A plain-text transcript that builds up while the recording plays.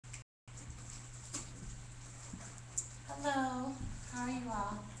Hello, how are you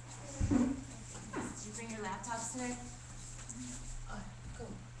all? Did you bring your laptops today? Cool.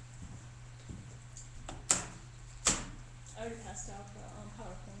 I already passed out the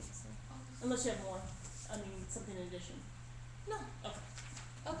PowerPoint, so unless you have more, I mean something in addition. No. Okay.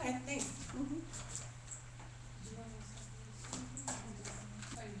 Okay, thanks.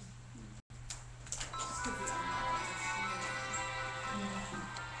 Just could be on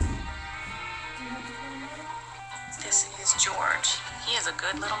This is George. He is a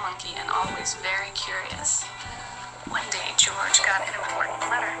good little monkey and always very curious. One day, George got an important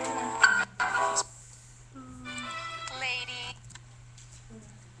letter. Lady.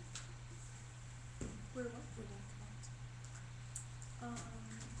 Where what?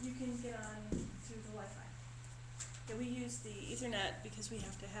 You can get on through the Wi-Fi. Yeah, we use the Ethernet because we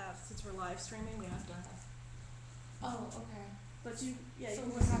have to have, since we're live streaming, we have to have. Oh, okay. But you, yeah. So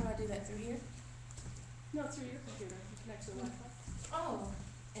You how do I do that, through here? No, through your computer. You connect to the Wi-Fi. Oh,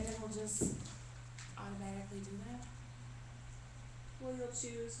 and then we'll just automatically do that? Well, you'll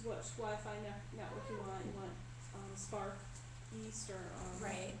choose which Wi-Fi network you want. You want Spark, East, or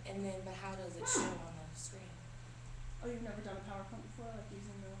Right, and then, but how does it show on the screen? Oh, you've never done a PowerPoint before, like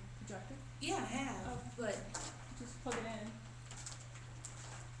using the projector? Yeah, I have, Oh. but Just plug it in.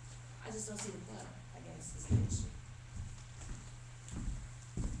 I just don't see the plug, I guess, is the issue.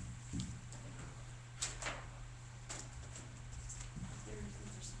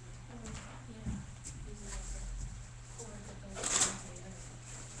 Yeah, using it for cord that goes into the other.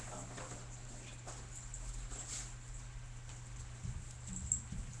 Oh.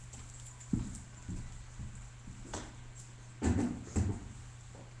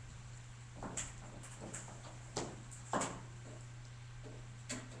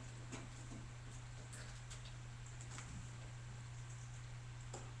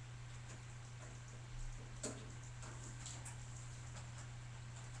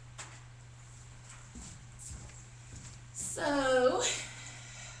 So,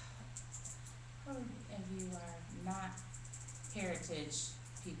 how many of you are not heritage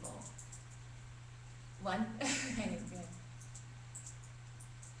people? One? Okay, good.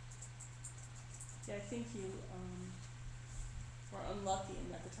 Yeah, I think you were unlucky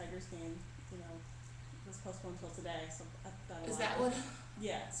in that the Tigers game, was postponed until today. So I've got a Is lot that of- what?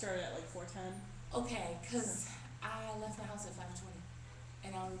 Yeah, it started at like 4:10. Okay, cause I left the house at 5:20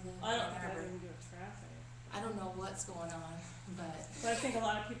 and I live in I don't Ann think I Arbor. didn't do traffic. I don't know what's going on, but, But I think a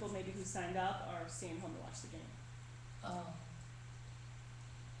lot of people maybe who signed up are staying home to watch the game. oh.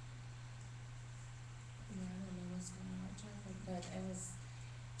 Yeah, I don't know what's going on with traffic, but it was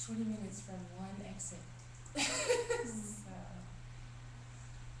 20 minutes from one exit. So,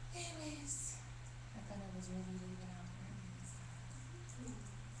 anyways, I thought I was really leaving out early and stuff.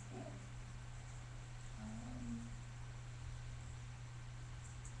 But,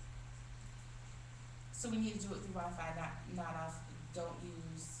 so we need to do it through Wi-Fi, not off, don't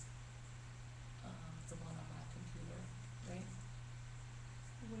use, the one on my computer, right?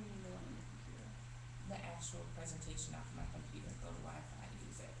 What do you mean the one on your computer? The actual presentation off my computer, go to Wi-Fi,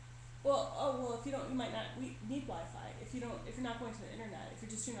 use it. Well, if you don't, you might not need Wi-Fi. If you're not going to the internet, if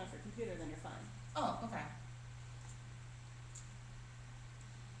you're just tuning off your computer, then you're fine. Oh, okay.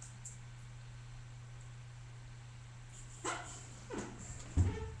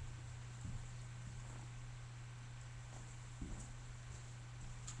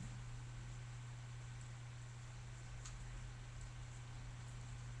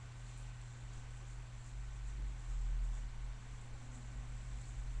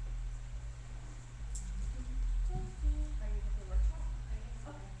 Are you with the workshop?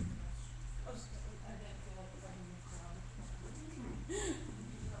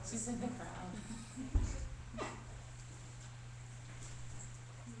 She's in the crowd.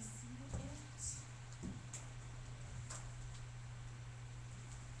 Can you see it?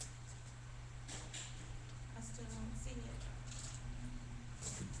 I still don't see it.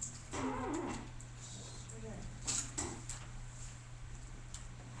 Where?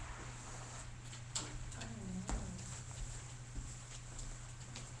 I don't know.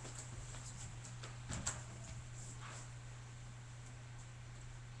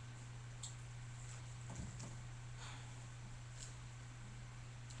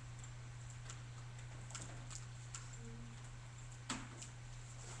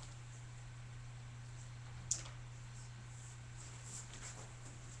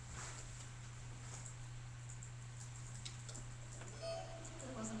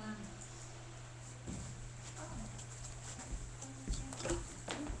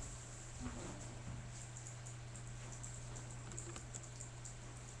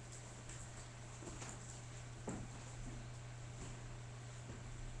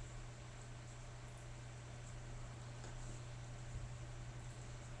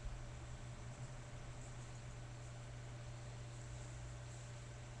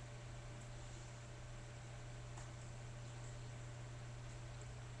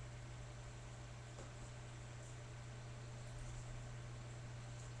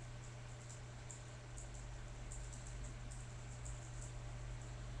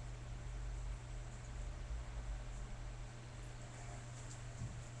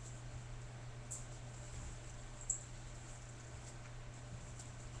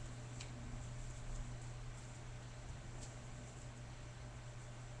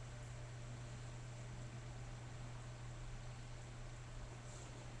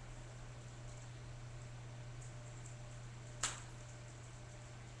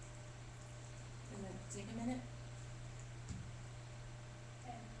 minute?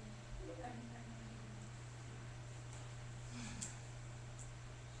 Okay.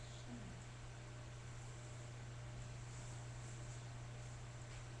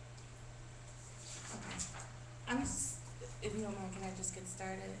 If you don't mind, can I just get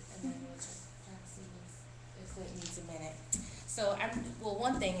started and then we'll just try to see if it needs a minute. So well,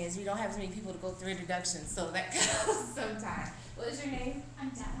 one thing is we don't have as many people to go through introductions, so that costs some time. What is your name? I'm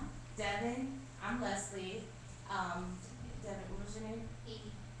Dana. Devin. I'm Leslie. Devin, what was your name?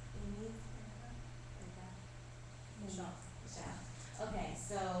 Amy. Amy? Michelle. Michelle. Okay,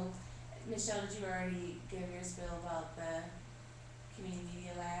 so Michelle, did you already give your spiel about the Community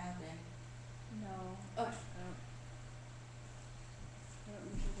Media Lab and? No. Oh. I don't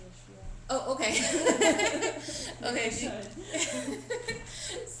usually do a spiel. Oh, okay. Maybe I Okay. should.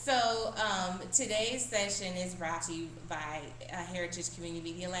 So today's session is brought to you by Heritage Community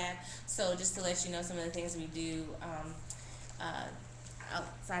Media Lab. So just to let you know some of the things we do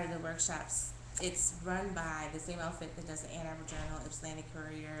outside of the workshops, it's run by the same outfit that does the Ann Arbor Journal, Ypsilanti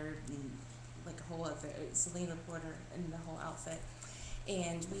Courier, and like a whole other Saline Reporter, and the whole outfit.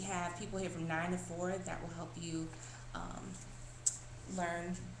 And we have people here from 9 to 4 that will help you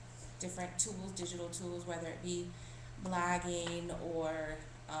learn different tools, digital tools, whether it be blogging or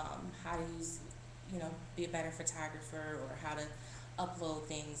how to use, be a better photographer, or how to upload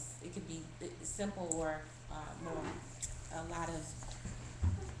things. It could be simple or more.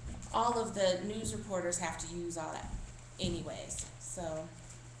 All of the news reporters have to use all that anyways. So,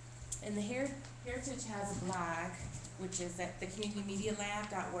 and the Heritage has a blog, which is at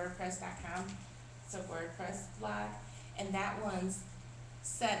thecommunitymedialab.wordpress.com. It's a WordPress blog, and that one's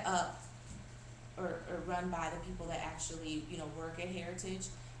set up or run by the people that actually, work at Heritage.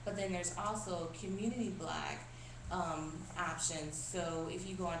 But then there's also community blog options. So if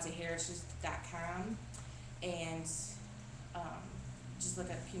you go onto heritage.com and just look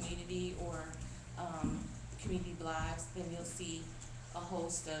at community or community blogs, then you'll see a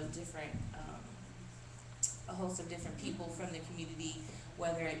host of different people from the community,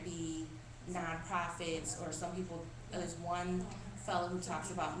 whether it be nonprofits or some people. There's one fellow who talks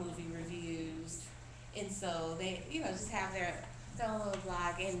about movie reviews, and so they, just have their own little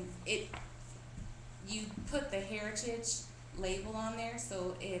blog, and you put the Heritage label on there,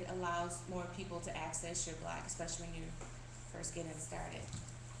 so it allows more people to access your blog, especially when you're first getting started.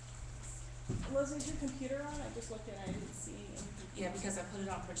 Leslie, is your computer on? I just looked and I didn't see anything. Yeah, because I put it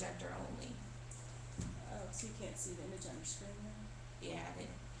on projector only. Oh, so you can't see the image on your screen now? Yeah, I did.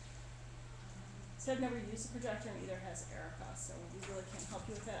 So I've never used a projector, and either has Erica, so we really can't help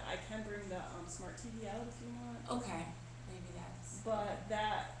you with that. I can bring the smart TV out if you want. Okay, maybe that's. But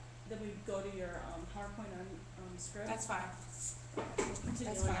then we go to your PowerPoint on script. That's fine. Continue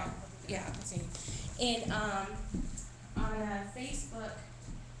That's on. fine. Yeah, I'll continue. And on Facebook,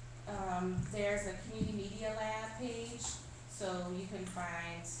 there's a Community Media Lab page, so you can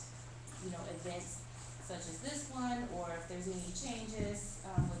find, events such as this one, or if there's any changes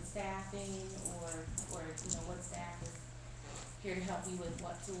with staffing, or what staff is here to help you with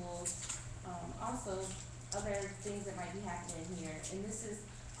what tools. Also, other things that might be happening here, and this is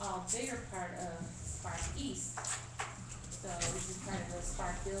all bigger part of Spark East. So this is part of the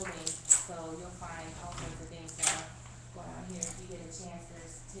Spark building, so you'll find all sorts of things that are going on here. If you get a chance,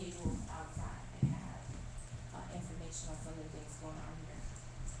 there's tables outside that have information on some of the things going on here.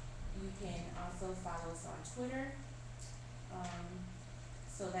 You can also follow us on Twitter.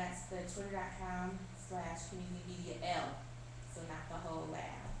 So that's the twitter.com/communitymedial, so not the whole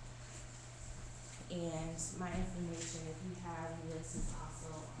lab. And my information, if you have this, is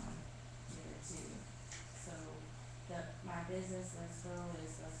also on here too. So my business, Let's Go,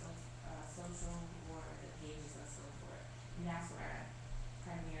 is social, or the pages Let's Go for it. And that's where I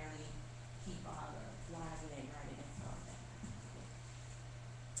primarily keep all the blogging and writing info on that.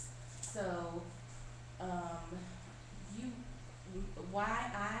 So,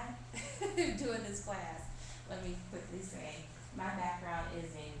 why I doing this class, let me quickly say, my background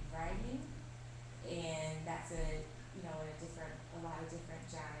is in writing, and that's in a lot of different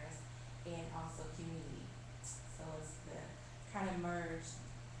genres, and also community. So it's the kind of merged,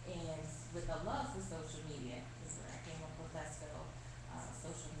 and with a love for social media is where I came up with Let's Go,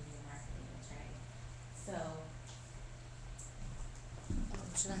 social media marketing and training. So,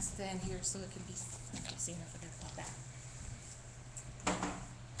 should I stand here so it can be seen? I forgot about that.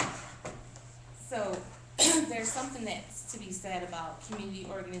 So there's something that's to be said about community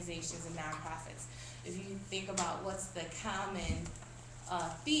organizations and nonprofits. If you think about what's the common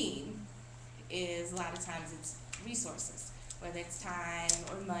theme, is a lot of times it's resources, whether it's time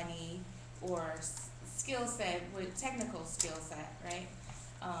or money or skill set with technical skill set, right?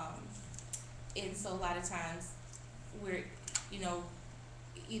 And so a lot of times we're, you know,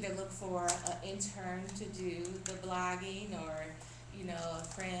 either look for an intern to do the blogging, or, you know, a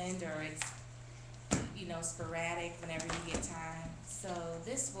friend, or it's, you know, sporadic whenever you get time. So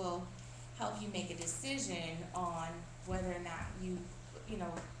this will help you make a decision on whether or not you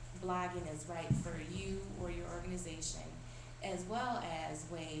know, blogging is right for you or your organization, as well as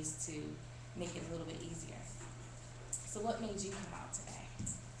ways to make it a little bit easier. So what made you come out today?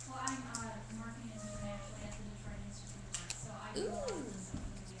 Well, I'm a marketing engineer actually at the Detroit Institute, so I do a lot of the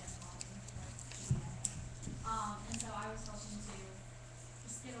social media and blogging for GBA. And so I was hoping to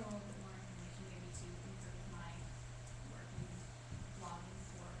just get a little bit more information, maybe to improve my working blogging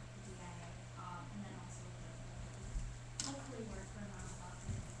for the DIA, and then also to hopefully work for a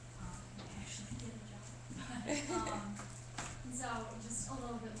nonprofit, and actually get a job. And so just a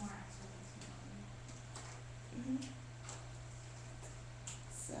little bit more expertise in blogging. Mm-hmm.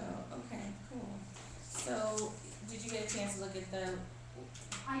 So, okay, cool. So, did you get a chance to look at the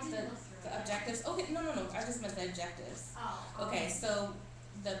I did look through it. objectives? Okay, no, I just meant the objectives. Oh, Okay, so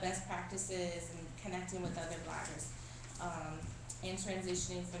the best practices and connecting with other bloggers, and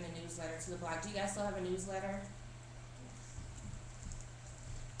transitioning from the newsletter to the blog. Do you guys still have a newsletter?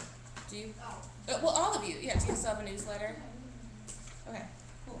 Do you? Oh. Well, all of you, yeah, do you still have a newsletter? Okay,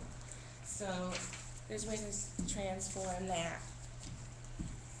 cool. So, there's ways to transform that.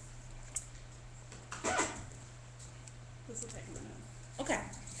 This will take a minute. Okay.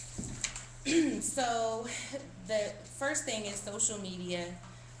 So the first thing is social media.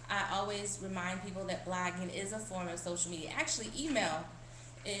 I always remind people that blogging is a form of social media. Actually, email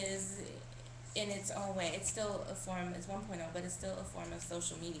is in its own way. It's still a form, it's 1.0, but it's still a form of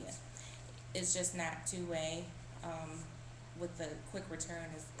social media. It's just not two-way, with the quick return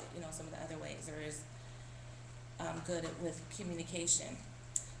as, you know, some of the other ways, or is good with communication.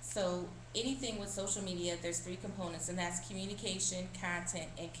 So anything with social media, there's three components, and that's communication, content,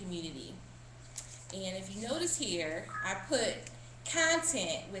 and community. And if you notice here, I put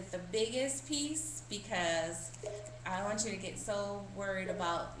content with the biggest piece because I don't want you to get so worried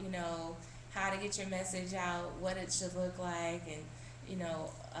about, you know, how to get your message out, what it should look like, and, you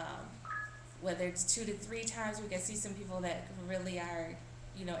know, whether it's 2 to 3 times a week. I see some people that really are,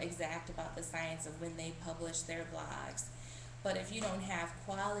 you know, exact about the science of when they publish their blogs. But if you don't have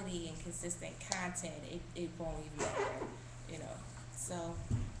quality and consistent content, it won't even matter, you know. So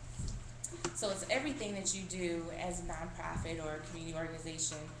it's everything that you do as a nonprofit or a community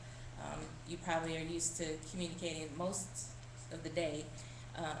organization. You probably are used to communicating most of the day,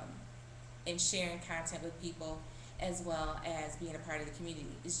 and sharing content with people, as well as being a part of the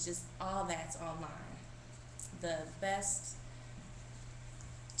community. It's just all that's online. The best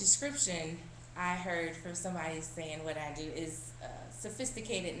description I heard from somebody saying what I do is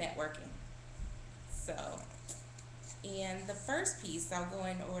sophisticated networking. So, and the first piece, I'll go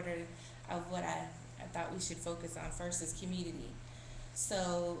in order of what I thought we should focus on first, is community.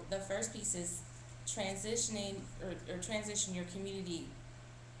 So the first piece is transitioning or transition your community,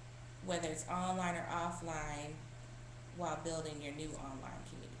 whether it's online or offline, while building your new online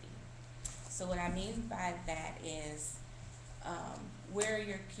community. So what I mean by that is, where's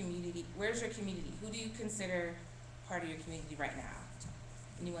your community? Who do you consider part of your community right now?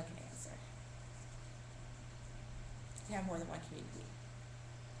 Anyone can answer. You have more than one community.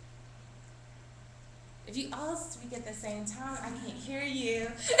 If you all speak at the same time, I can't hear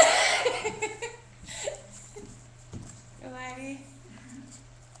you. Lady,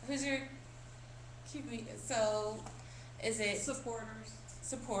 who's your community? So, is it supporters?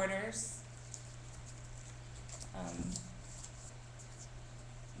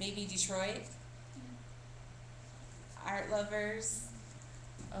 Maybe Detroit, art lovers,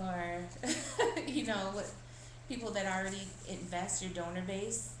 or you know, what people that already invest, your donor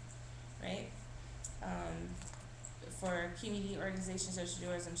base, right? For community organizations such as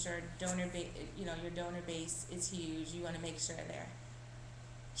yours, I'm sure your donor base is huge. You want to make sure they're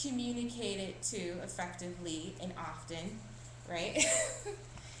communicated to effectively and often, right?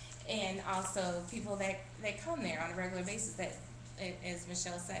 And also people that come there on a regular basis, that, as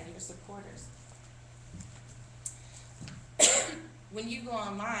Michelle said, your supporters. When you go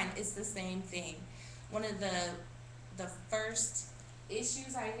online, it's the same thing. One of the first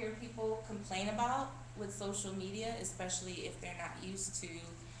issues I hear people complain about with social media, especially if they're not used to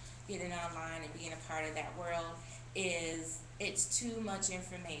getting online and being a part of that world, is it's too much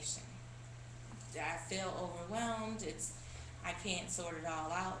information. I feel overwhelmed. I can't sort it all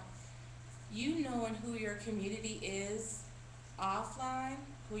out. You knowing who your community is offline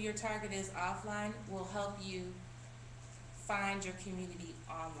who your target is offline will help you find your community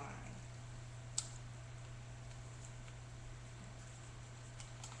online.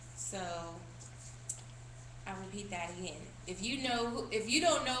 So, I'll repeat that again. If you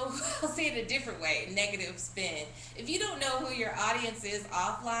don't know, I'll say it a different way, negative spin. If you don't know who your audience is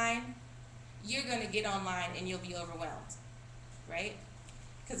offline, you're gonna get online and you'll be overwhelmed, right?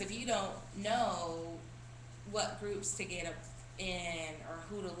 Because if you don't know what groups to get in or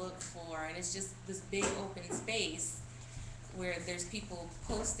who to look for, and it's just this big open space where there's people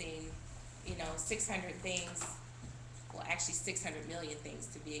posting, 600 things, well actually 600 million things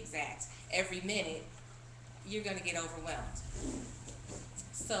to be exact, every minute, you're gonna get overwhelmed.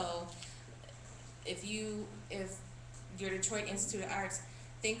 So if your Detroit Institute of Arts,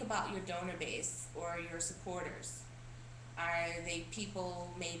 think about your donor base or your supporters. Are they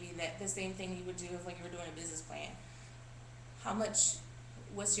people maybe that the same thing you would do if like you were doing a business plan?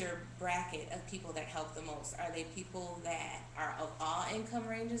 What's your bracket of people that help the most? Are they people that are of all income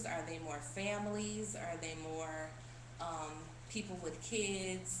ranges? Are they more families? Are they more people with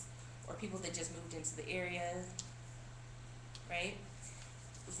kids or people that just moved into the area, right?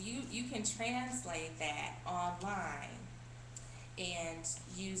 If you can translate that online and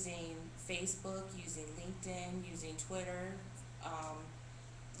using Facebook, using LinkedIn, using Twitter,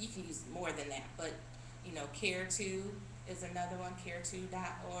 you can use more than that, but Care2 is another one,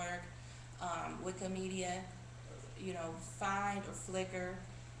 care2.org, Wikimedia, find, or Flickr,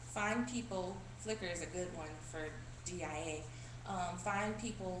 find people, Flickr is a good one for DIA, find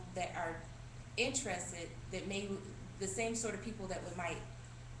people that are interested, that may, the same sort of people that might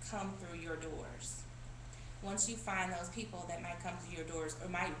come through your doors. Once you find those people that might come through your doors or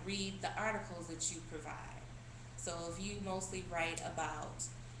might read the articles that you provide. So if you mostly write about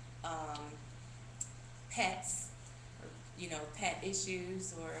pets, or, pet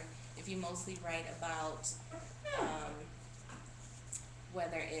issues, or if you mostly write about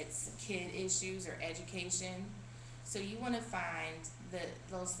whether it's kid issues or education, so you want to find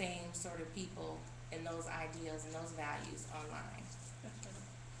those same sort of people and those ideas and those values online. Okay.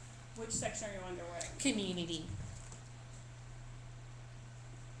 Which section are you under? Where? Community.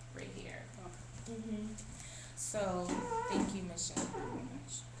 Right here. Okay. So, thank you, Michelle, very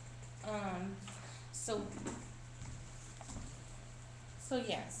much. So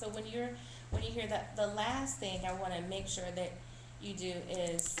yeah, so when you hear that, the last thing I want to make sure that you do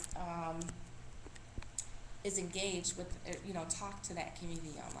is engage with, talk to that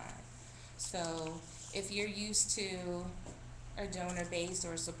community online. So if you're used to a donor base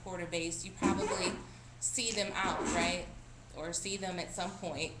or a supporter base, you probably see them out, right? Or see them at some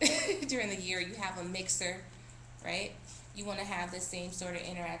point during the year. You have a mixer, right? You want to have the same sort of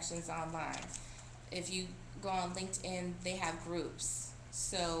interactions online. If you go on LinkedIn, they have groups.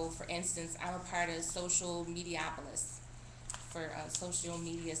 So, for instance, I'm a part of Social Mediapolis, for a social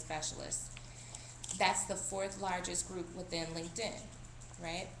media specialist. That's the 4th largest group within LinkedIn,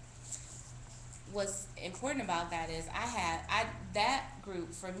 right? What's important about that is that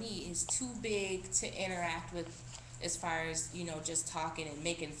group for me is too big to interact with as far as, just talking and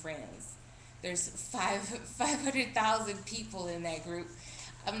making friends. There's 500,000 people in that group.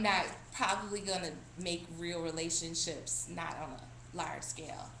 I'm not probably gonna make real relationships, not on a large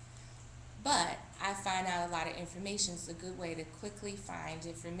scale. But I find out a lot of information. It's a good way to quickly find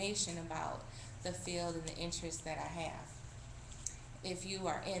information about the field and the interests that I have. If you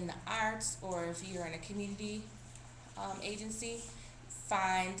are in the arts or if you're in a community agency,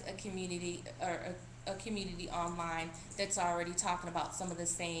 find a community or a community online that's already talking about some of the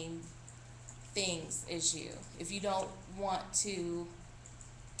same things as you. If you don't want to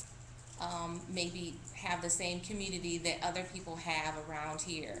maybe have the same community that other people have around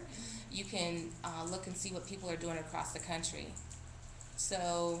here, you can look and see what people are doing across the country.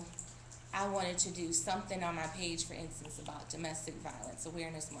 So I wanted to do something on my page, for instance, about Domestic Violence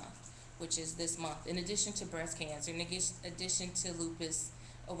Awareness Month, which is this month, in addition to breast cancer, in addition to Lupus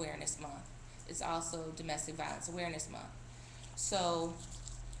Awareness Month. It's also Domestic Violence Awareness Month. So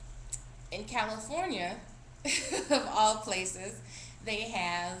in California, of all places, they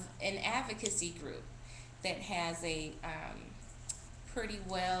have an advocacy group that has a pretty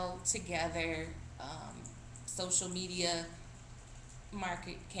well together social media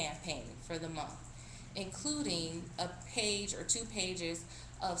market campaign for the month, including a page or 2 pages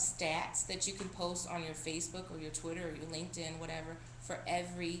of stats that you can post on your Facebook or your Twitter or your LinkedIn, whatever, for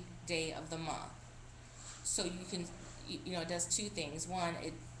every day of the month. So you can, it does 2 things. One,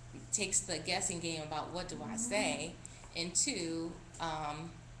 it takes the guessing game about what do I say, and 2,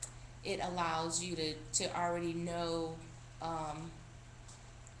 it allows you to already know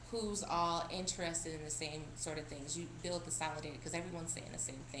who's all interested in the same sort of things. You build the solidarity because everyone's saying the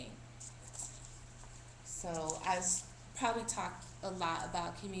same thing. So I've probably talked a lot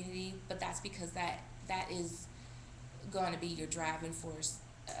about community, but that's because that is going to be your driving force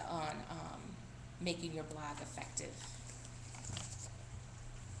on making your blog effective.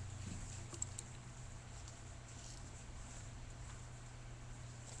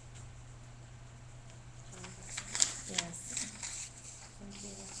 Yes.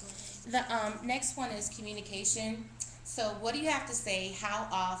 The next one is communication. So what do you have to say, how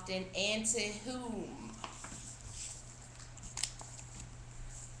often, and to whom?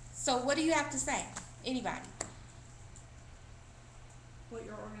 So what do you have to say? Anybody? What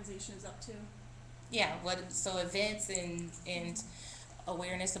your organization is up to. Yeah, so events and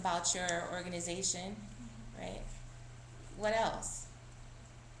awareness about your organization, right? What else?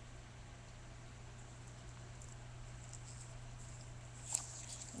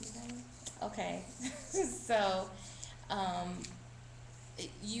 Okay, so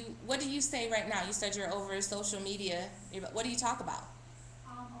what do you say right now? You said you're over social media. What do you talk about?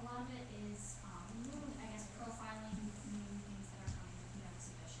 A lot of it is, I guess, profiling new things that are coming, new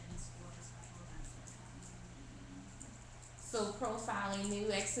exhibitions or special events that are happening. So profiling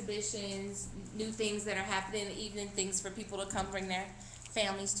new exhibitions, new things that are happening in the evening, things for people to come bring their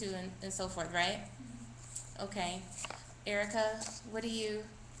families to and so forth, right? Mm-hmm. Okay. Erica, what do you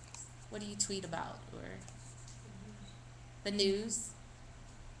tweet about, or the news?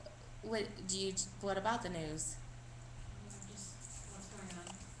 What about the news? Just what's going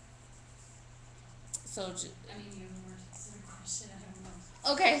on. So I mean, you have a more specific question, I don't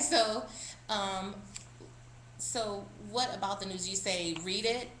know. okay, so what about the news? You say read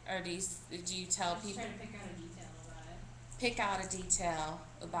it, or do you tell Just people try to pick out a detail about it. pick out a detail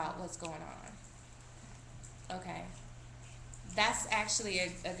about what's going on? Okay, that's actually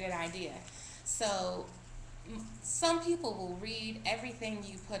a good idea. So some people will read everything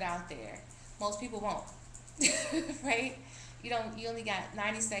you put out there. Most people won't, right? You only got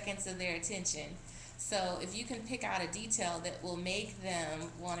 90 seconds of their attention. So if you can pick out a detail that will make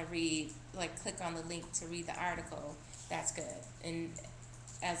them want to read, like click on the link to read the article, that's good. And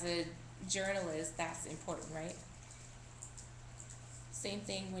as a journalist, that's important, right? Same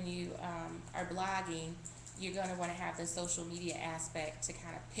thing when you are blogging, you're going to want to have the social media aspect to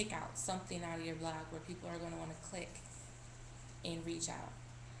kind of pick out something out of your blog where people are going to want to click and reach out.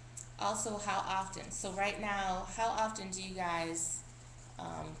 Also, how often? So right now, how often do you guys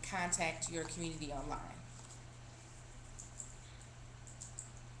contact your community online?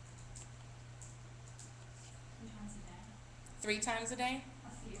 3 times a day. 3 times a day? A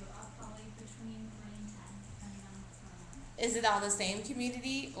few, probably between 3 and 10, depending on what's going on. Is it all the same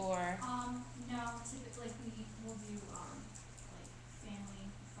community, or? No, typically, we will do, like,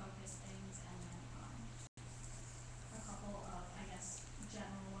 family-focused things, and then, a couple of, I guess,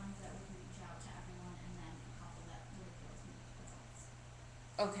 general ones that would reach out to everyone, and then a couple that really deal with adults.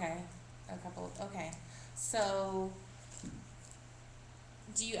 Okay, okay. So,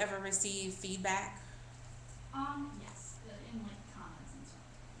 do you ever receive feedback? Yes, in, like, comments and stuff.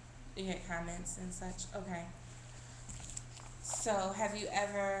 You get comments and such? Okay. So, have you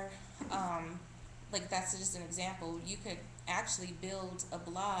ever, like that's just an example, you could actually build a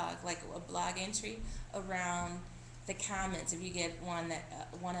blog, like a blog entry around the comments. If you get one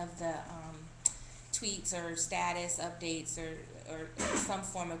of the tweets or status updates or some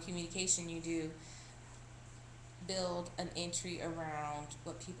form of communication you do, build an entry around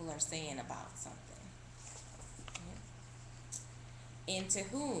what people are saying about something. And to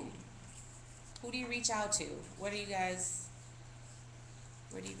whom? Who do you reach out to? Where do you guys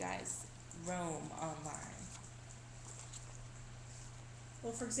roam online?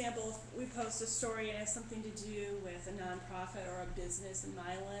 Well, for example, if we post a story and it has something to do with a nonprofit or a business in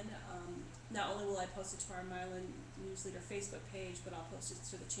Milan, not only will I post it to our Milan newsletter Facebook page, but I'll post it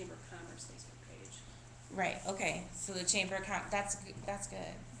to the Chamber of Commerce Facebook page. Right. Okay. So the Chamber of Commerce. That's good. Didn't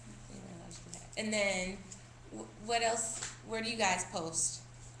realize you did that. And then, what else? Where do you guys post?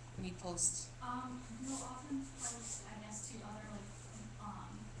 When you post? We'll often post, I guess, to other, like,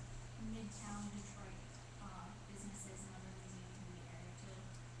 Midtown Detroit, businesses and other museums in the area too,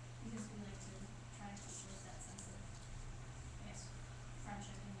 because we like to try to keep that sense of, I guess,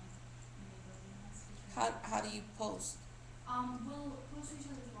 friendship and, like, neighborliness between. How do you post? We'll post to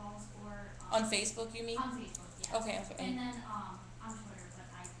each other's walls or, On Facebook, you mean? on Facebook, yes. Okay. And then, on Twitter, but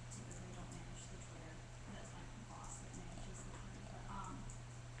I typically don't manage the Twitter, that's my boss that manages the Twitter, but,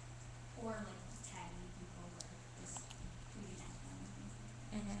 or like tagging people or just tweeting at them and things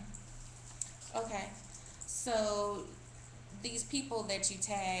like that. Okay. So, these people that you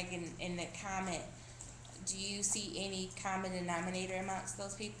tag and that comment, do you see any common denominator amongst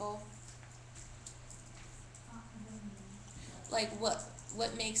those people? What do you mean? Like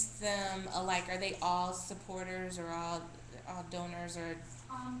what makes them alike? Are they all supporters or all donors, or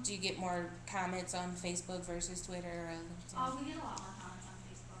do you get more comments on Facebook versus Twitter or LinkedIn? We get a lot more comments on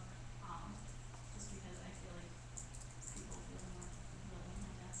Facebook, just because I feel like people feel more willing,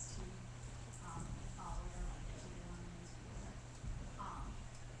 I guess, to, follow it or like it to get on the newspaper.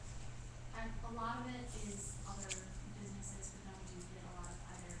 A lot of it is other businesses, but then we do get a lot of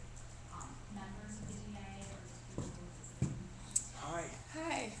either, members of the DA or just people who visit. Hi.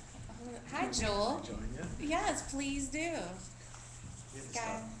 Hi. Hi, Joel. Can I join you? Yes, please do.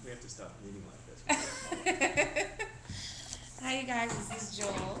 We have to stop meeting like this. Hi, you guys. This is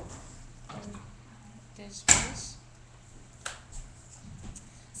Joel. Dish Dish.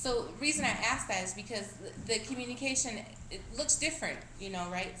 So, reason I asked that is because the communication, it looks different,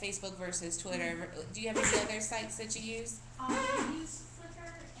 right? Facebook versus Twitter. Do you have any other sites that you use? We use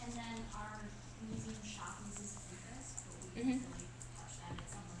Flickr, and then our museum shop uses Pinterest, but we didn't really touch that.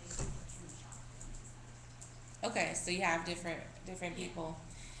 It's somebody who works in the shop that uses that. Okay, so you have different people.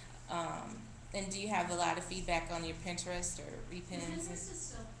 And do you have a lot of feedback on your Pinterest or repins? Pinterest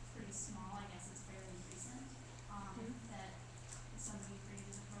is still pretty small. I guess it's fairly recent that somebody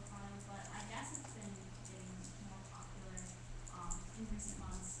created a profile, but I guess it's been getting more popular in recent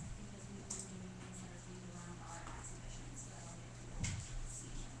months because we've been doing things that are themed around our exhibitions, so that'll get people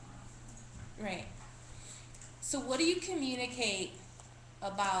seeing it more often. Right. So what do you communicate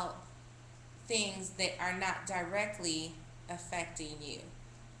about things that are not directly affecting you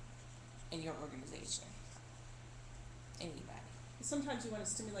in your organization? Anybody? Sometimes you want to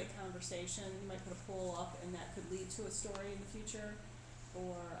stimulate conversation. You might put a poll up, and that could lead to a story in the future,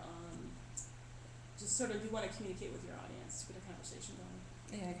 or just sort of you want to communicate with your audience, get a conversation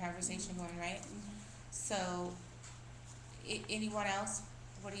going. Yeah, a conversation going, right? So, anyone else?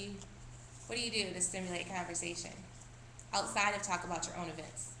 What do you do to stimulate conversation outside of talk about your own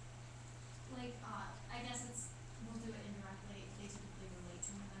events? Like, I guess we'll do it indirectly. They typically relate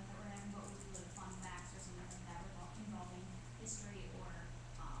to an event that we're having, but we'll do like fun facts or something like that involving history or,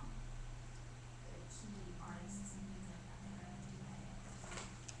 key artists and things like that that are at the DIA.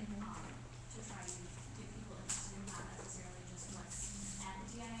 To try to get people interested in not necessarily just what's at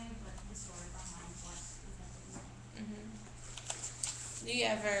the DIA, but the story behind what is at the DIA. Do you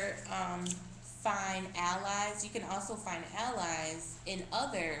ever find allies? You can also find allies in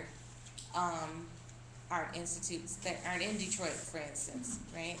other art institutes that aren't in Detroit, for instance,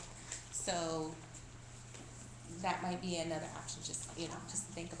 right? So that might be another option, just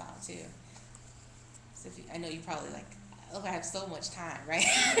to think about too. So I know you probably I have so much time, right?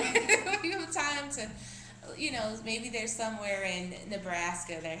 You have time to, maybe there's somewhere in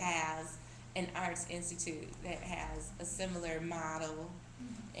Nebraska that has an arts institute that has a similar model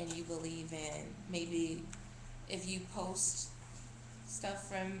and you believe in. Maybe if you post stuff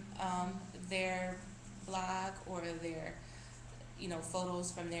from their blog or their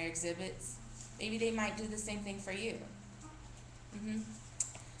photos from their exhibits, maybe they might do the same thing for you.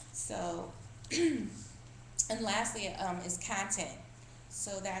 So and lastly is content.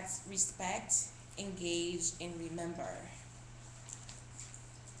 So that's respect, engage, and remember.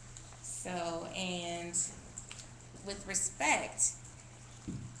 So, and with respect,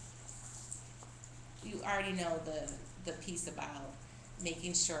 you already know the piece about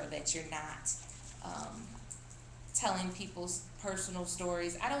making sure that you're not telling people's personal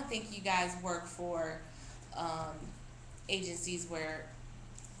stories. I don't think you guys work for agencies where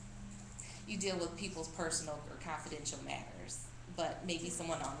you deal with people's personal or confidential matters, but maybe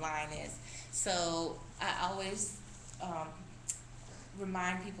someone online is. So I always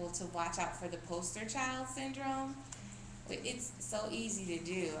remind people to watch out for the poster child syndrome. It's so easy to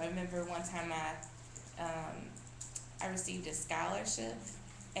do. I remember one time I received a scholarship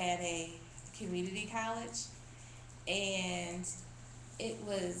at a community college, and it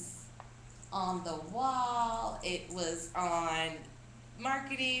was on the wall, it was on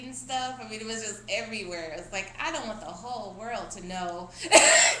marketing stuff. I mean, it was just everywhere. It was like, I don't want the whole world to know, and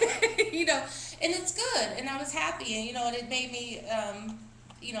it's good, and I was happy, and it made me,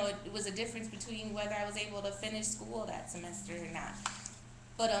 it was a difference between whether I was able to finish school that semester or not.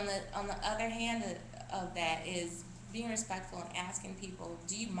 But on the other hand of that is being respectful and asking people,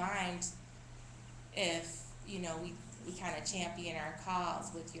 do you mind if, we kind of champion our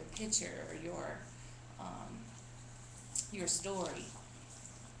cause with your picture or your story,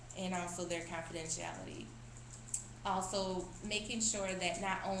 and also their confidentiality. Also making sure that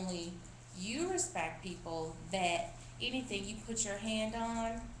not only you respect people, that anything you put your hand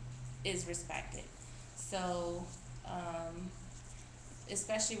on is respected. So,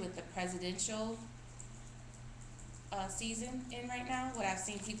 especially with the presidential season in right now, what I've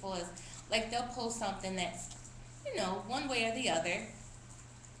seen people is, like, they'll post something that's, one way or the other,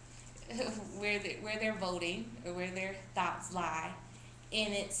 where they're voting or where their thoughts lie,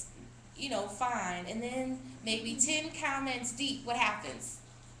 and it's, fine. And then maybe 10 comments deep, what happens?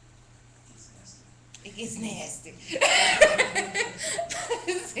 It gets nasty.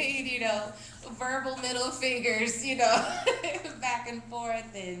 Saying, verbal middle fingers, back and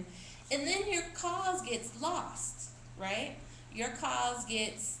forth, and then your cause gets lost, right? Your cause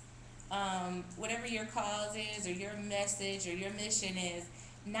gets, whatever your cause is, or your message, or your mission is,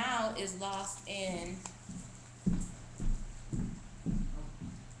 now is lost in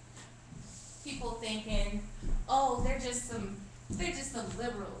people thinking, oh, they're just some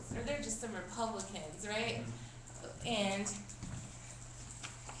liberals, or they're just some Republicans, right? And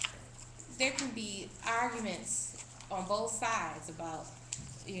there can be arguments on both sides about,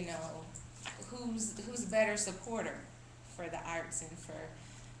 who's a better supporter for the arts and for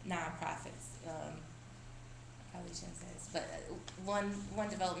nonprofits. Probably shouldn't say this, but one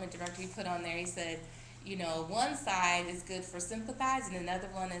development director he put on there, he said, one side is good for sympathizing, and another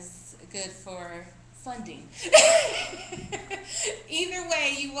one is good for funding. Either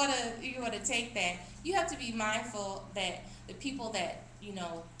way you wanna take that, you have to be mindful that the people that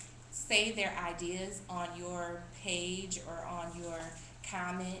say their ideas on your page or on your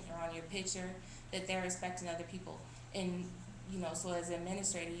comment or on your picture, that they're respecting other people. And so as an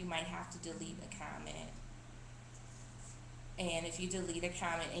administrator, you might have to delete a comment. And if you delete a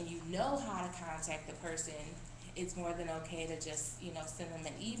comment and you know how to contact the person, it's more than okay to just, send them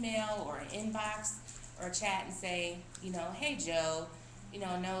an email or an inbox or a chat and say, hey Joe,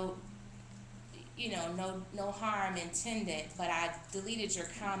 no harm intended, but I deleted your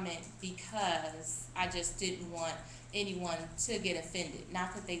comment because I just didn't want anyone to get offended.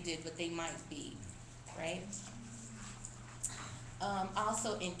 Not that they did, but they might be, right?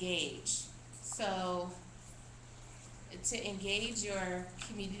 Also engage. So to engage your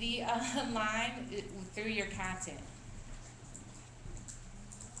community online through your content.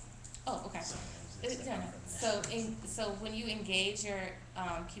 Oh, okay. So when you engage your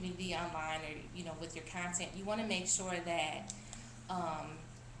community online, or with your content, you want to make sure that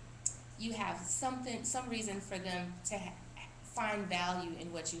you have some reason for them to find value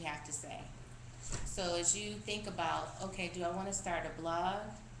in what you have to say. So as you think about, okay, do I want to start a blog?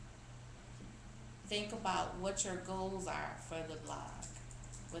 Think about what your goals are for the blog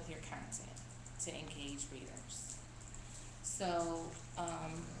with your content to engage readers. So,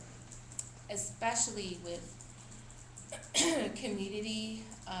 especially with community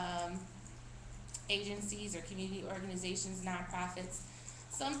agencies or community organizations, nonprofits,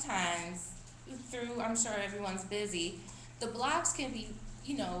 sometimes I'm sure everyone's busy, the blogs can be,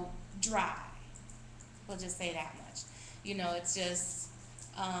 dry. We'll just say that much. It's just,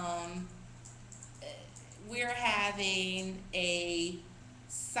 we're having a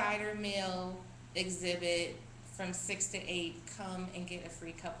cider mill exhibit from 6 to 8, come and get a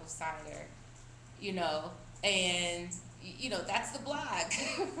free cup of cider, and that's the blog,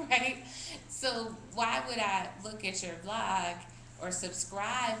 right? So why would I look at your blog or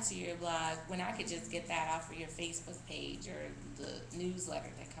subscribe to your blog when I could just get that off of your Facebook page or the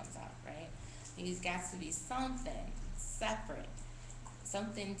newsletter that comes out, right? There's got to be something separate,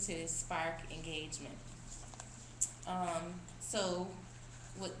 something to spark engagement. So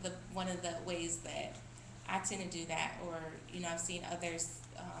one of the ways that I tend to do that, or I've seen others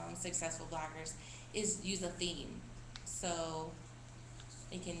successful bloggers, is use a theme. So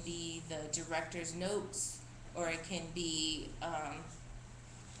it can be the director's notes, or it can be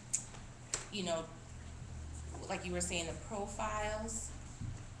like you were saying, the profiles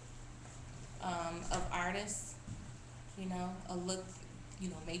of artists, a look,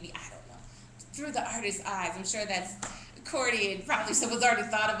 maybe, I don't know, through the artist's eyes. I'm sure that's corny and probably someone's already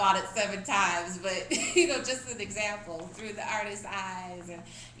thought about it 7 times, but just an example, through the artist's eyes, and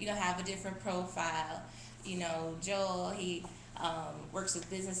have a different profile. Joel, he works with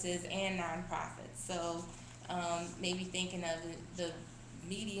businesses and nonprofits, so maybe thinking of the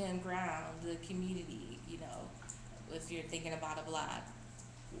medium ground, the community, if you're thinking about a blog,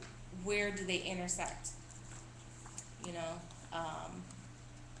 where do they intersect?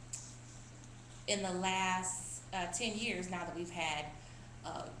 In the last 10 years, now that we've had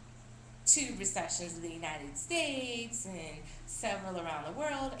 2 recessions in the United States and several around the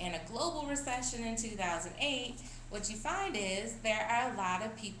world, and a global recession in 2008, what you find is there are a lot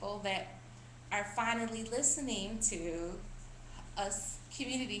of people that are finally listening to us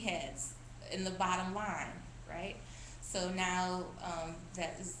community heads in the bottom line, right? So now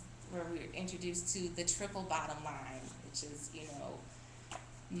that is where we're introduced to the triple bottom line, which is,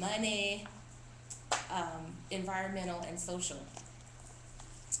 money, environmental, and social.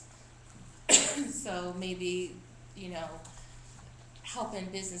 So maybe, helping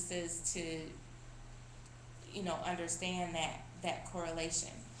businesses to, understand that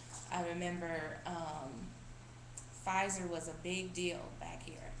correlation. I remember Pfizer was a big deal back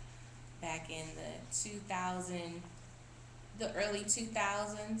here, back in the early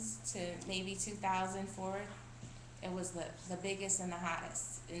 2000s to maybe 2004. It was the biggest and the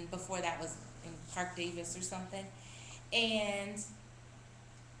hottest, and before that was in Park Davis or something. And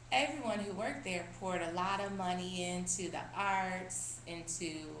everyone who worked there poured a lot of money into the arts,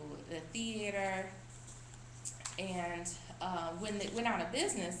 into the theater, and when they went out of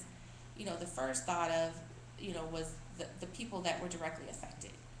business, the first thought of, was the people that were directly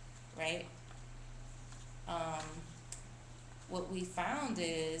affected, right? What we found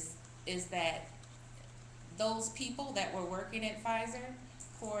is that those people that were working at Pfizer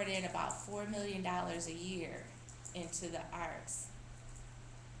poured in about $4 million a year into the arts.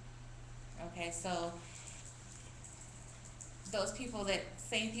 Okay, so those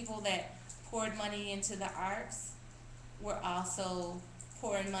same people that poured money into the arts were also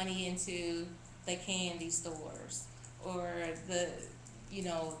pouring money into the candy stores, or the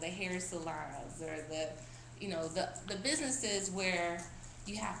hair salons, or the businesses where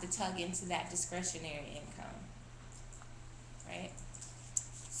you have to tug into that discretionary income, right?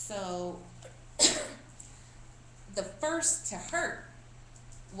 So the first to hurt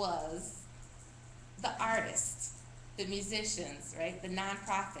was the artists, the musicians, right? The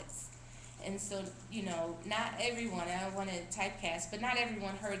nonprofits. And so, not everyone, I don't want to typecast, but not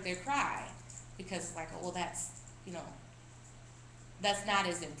everyone heard their cry, because it's like, well, that's not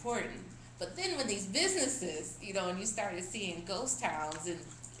as important. But then when these businesses, and you started seeing ghost towns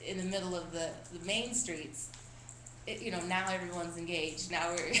in the middle of the main streets, now everyone's engaged. Now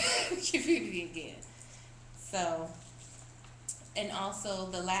we're community again. So, and also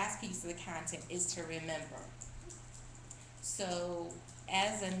the last piece of the content is to remember. So,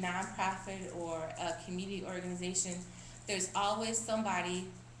 as a nonprofit or a community organization, there's always somebody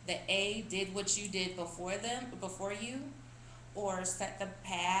that did what you did before you, or set the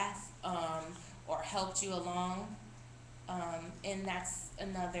path, or helped you along, and that's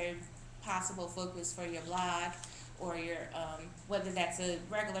another possible focus for your blog, or your whether that's a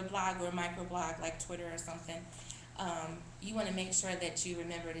regular blog or a microblog like Twitter or something. You want to make sure that you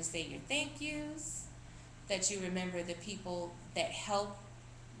remember to say your thank yous, that you remember the people that helped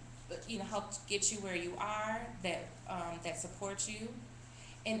get you where you are, that support you,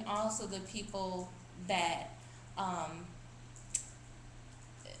 and also the people that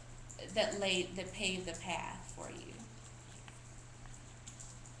paved the path for you.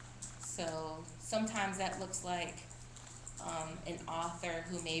 So sometimes that looks like an author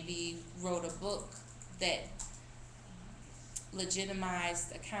who maybe wrote a book that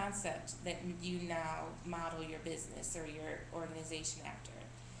legitimized a concept that you now model your business or your organization after.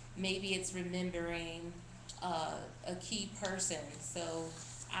 Maybe it's remembering a key person. So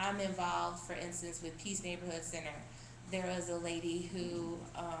I'm involved, for instance, with Peace Neighborhood Center. There was a lady who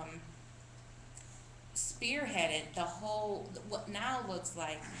spearheaded what now looks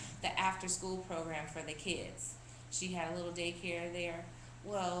like the after-school program for the kids. She had a little daycare there.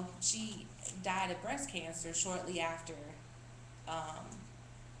 Well, she died of breast cancer shortly after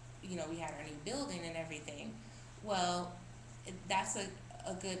we had our new building and everything. Well, that's a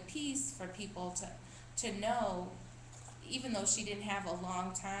good piece for people to know, even though she didn't have a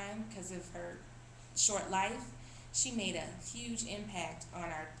long time because of her short life, she made a huge impact on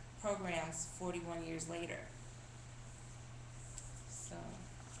our programs 41 years later. So,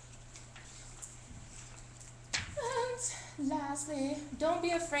 and lastly, don't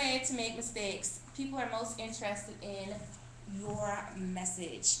be afraid to make mistakes. People are most interested in your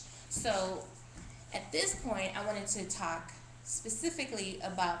message. So at this point, I wanted to talk specifically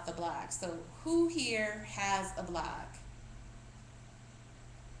about the blog. So who here has a blog?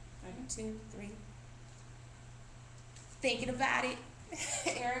 1, 2, 3. Thinking about it.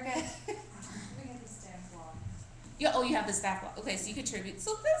 Erica? We have the staff blog. You have the staff blog. Okay, so you contribute.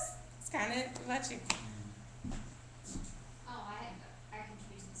 So this is kind of about you. Oh, I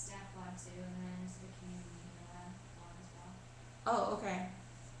contribute to the staff blog too, and then to the community blog as well. Oh, okay.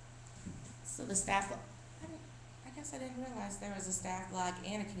 So the staff blog. I guess I didn't realize there was a staff blog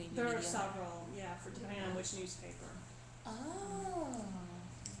and a community There media. are several, for depending on which newspaper. Oh.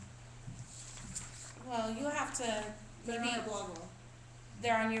 Well, you'll have to, They're maybe on our blog roll.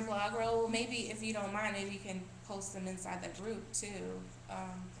 they're on your blog roll. Well, maybe if you don't mind, maybe you can post them inside the group too,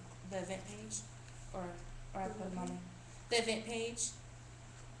 the event page, or I put them on the event page,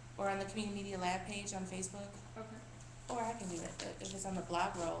 or on the Community Media Lab page on Facebook, Okay. or I can do it if it's on the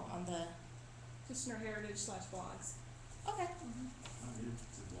blog roll on the, Kushner Heritage /blogs. okay. I'm new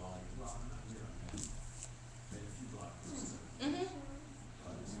to blog, well, I'm not new, I mean, made a few blog posts, Mhm.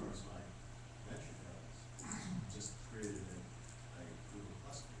 but as far as my venture goes, just created a Google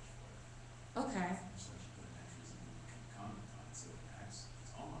Plus page for it. Okay. So she put in entries and you can comment on it, so it acts,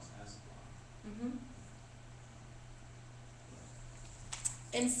 it's almost as a blog. Mhm.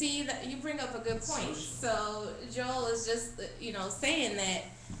 And see that you bring up a good point. So Joel is just, saying that,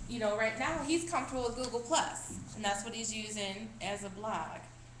 right now he's comfortable with Google Plus, and that's what he's using as a blog.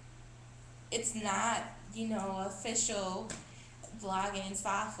 It's not, official blogging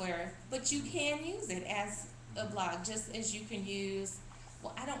software, but you can use it as a blog, just as you can use,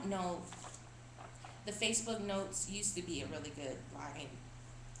 well, I don't know, the Facebook Notes used to be a really good blogging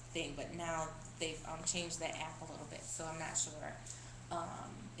thing, but now they've changed that app a little bit, so I'm not sure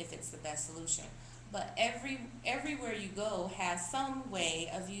if it's the best solution. But everywhere you go has some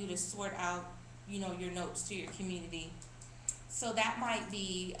way of you to sort out, your notes to your community. So that might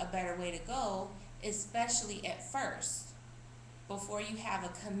be a better way to go, especially at first, before you have a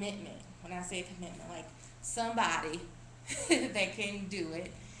commitment. When I say commitment, like somebody that can do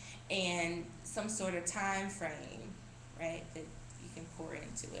it, and some sort of time frame, right, that you can pour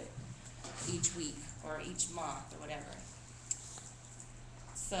into it each week or each month or whatever.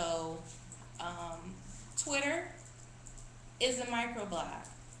 So, Twitter is a microblog.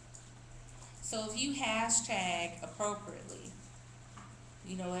 So if you hashtag appropriately,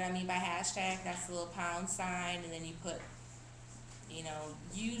 you know what I mean by hashtag? That's the little pound sign, and then you put,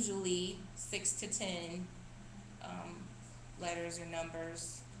 usually 6 to 10 letters or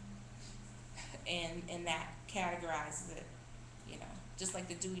numbers, and that categorizes it, just like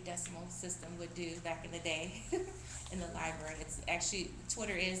the Dewey Decimal System would do back in the day in the library. It's actually,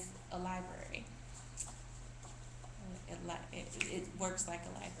 Twitter is a library. It works like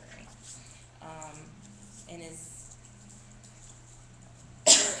a library, and is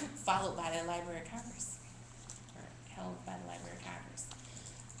followed by the Library of Congress, or held by the Library of Congress.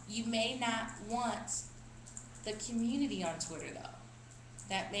 You may not want the community on Twitter though.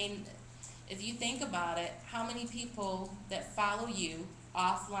 If you think about it, how many people that follow you,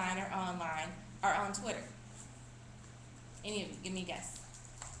 offline or online, are on Twitter? Any of you, give me a guess.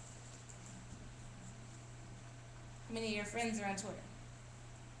 How many of your friends are on Twitter?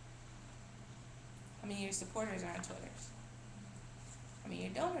 How many of your supporters are on Twitter? How many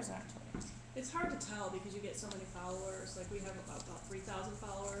of your donors are on Twitter? It's hard to tell because you get so many followers. Like we have about 3,000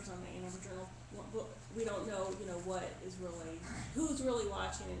 followers on the Ann Arbor Journal. We don't know, who's really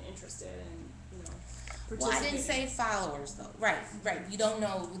watching and interested and, participating. Well, I didn't say followers though. Right. You don't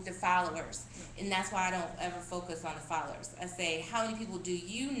know with the followers. And that's why I don't ever focus on the followers. I say, how many people do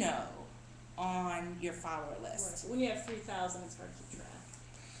you know on your follower list? Right. When you have 3,000, it's hard to keep track.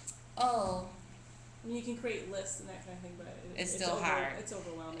 Oh, I mean, you can create lists and that kind of thing, but it's still hard. It's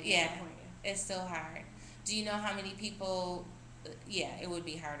overwhelming Yeah. at that point. It's still hard. Do you know how many people? Yeah, it would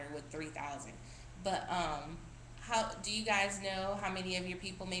be harder with 3,000. But how do you guys know how many of your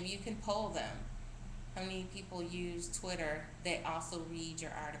people? Maybe you can poll them. How many people use Twitter that also read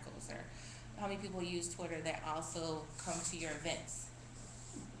your articles, or how many people use Twitter that also come to your events?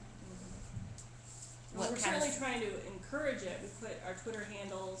 Well, What we're kind of- certainly trying to encourage it. We put our Twitter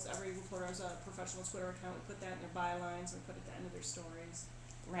handles, every reporter has a professional Twitter account, we put that in their bylines, we put it at the end of their stories.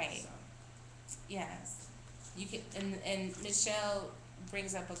 Right. So, Yes. You can, and Michelle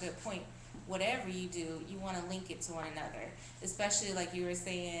brings up a good point. Whatever you do, you want to link it to one another. Especially like you were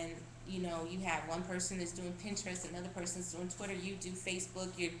saying, you have one person that's doing Pinterest, another person's doing Twitter, you do Facebook,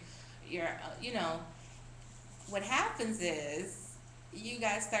 you're what happens is you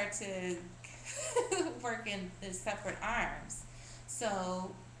guys start to work in the separate arms.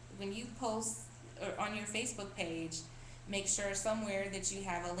 So when you post or on your Facebook page, make sure somewhere that you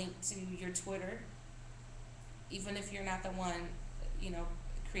have a link to your Twitter, even if you're not the one,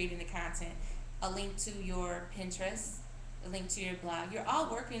 creating the content, a link to your Pinterest, a link to your blog. You're all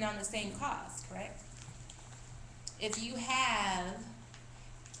working on the same cause, correct? If you have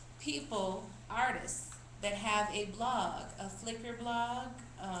people, artists, that have a blog, a Flickr blog,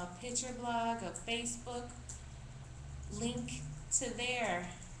 a picture blog, a Facebook, link to their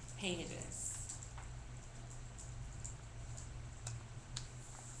pages.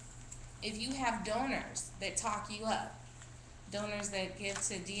 If you have donors that talk you up, donors that give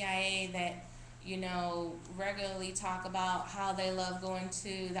to DIA that you know, regularly talk about how they love going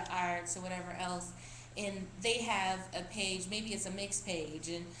to the arts or whatever else, and they have a page, maybe it's a mixed page,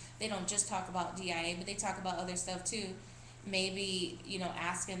 and they don't just talk about DIA, but they talk about other stuff too. Maybe, you know,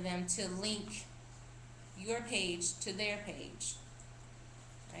 asking them to link your page to their page,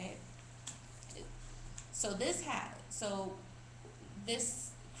 right? So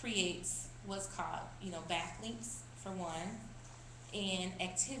this creates what's called, you know, backlinks for one, and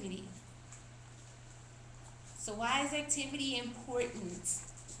activity. So why is activity important?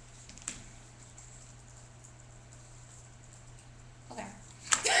 Okay.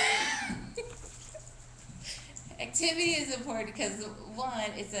 Activity is important because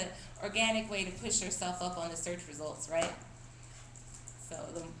one, it's an organic way to push yourself up on the search results, right? So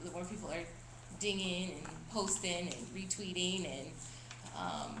the more people are dinging and posting and retweeting and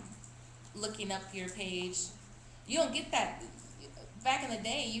looking up your page, you don't get that. Back in the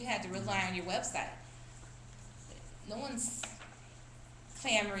day, you had to rely on your website. No one's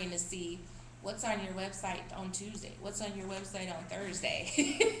clamoring to see what's on your website on Tuesday, what's on your website on Thursday,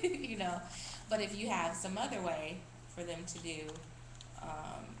 you know. But if you have some other way for them to do,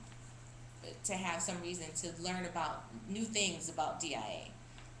 to have some reason to learn about new things about DIA,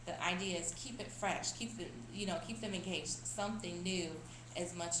 the idea is keep it fresh, keep them engaged, something new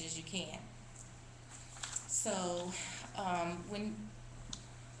as much as you can. So let's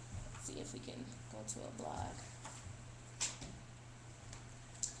see if we can go to a blog.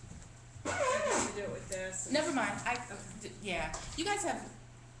 I have to do it with this. Never mind. Yeah. You guys have,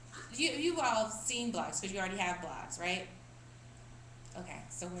 you've all seen blogs because you already have blogs, right? Okay,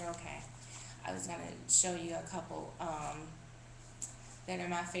 so we're okay. I was gonna show you a couple that are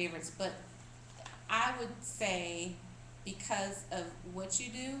my favorites, but I would say because of what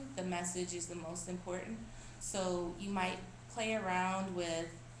you do, the message is the most important. So you might play around with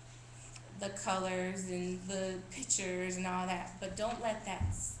the colors and the pictures and all that, but don't let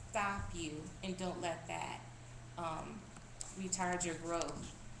that stop you, and don't let that retard your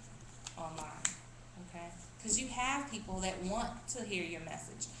growth online, okay? Because you have people that want to hear your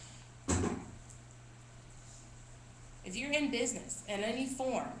message. If you're in business in any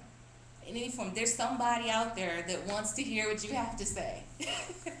form, there's somebody out there that wants to hear what you have to say.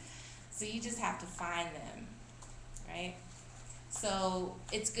 So you just have to find them, right? So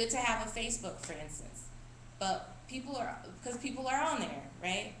it's good to have a Facebook, for instance, but people are on there,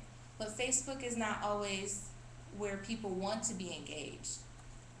 right? But Facebook is not always where people want to be engaged.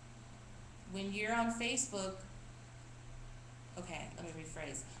 When you're on Facebook, okay, let me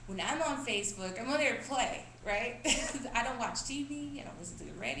rephrase. When I'm on Facebook, I'm on there to play, right? I don't watch TV, I don't listen to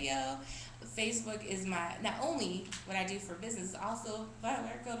the radio. Facebook is not only what I do for business, also where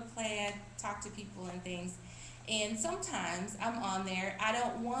I go to play, I talk to people and things. And sometimes I'm on there, I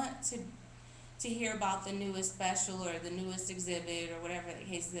don't want to hear about the newest special or the newest exhibit or whatever the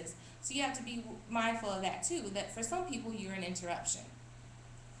case is. So you have to be mindful of that too, that for some people you're an interruption.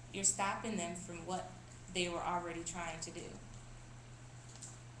 You're stopping them from what they were already trying to do.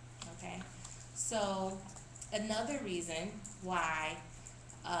 Okay? So another reason why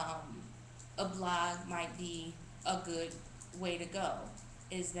a blog might be a good way to go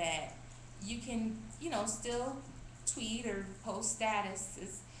is that you can, still tweet or post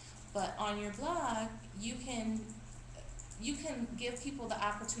statuses, but on your blog you can give people the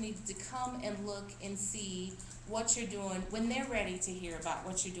opportunity to come and look and see what you're doing when they're ready to hear about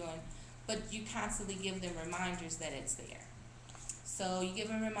what you're doing, but you constantly give them reminders that it's there. So you give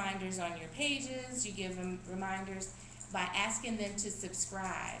them reminders on your pages, you give them reminders by asking them to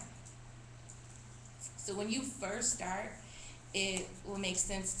subscribe. So when you first start, it will make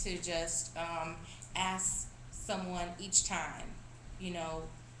sense to just ask someone each time,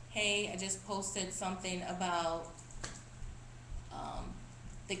 hey, I just posted something about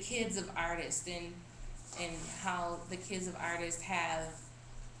the kids of artists and how the kids of artists have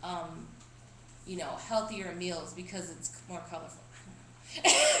healthier meals because it's more colorful.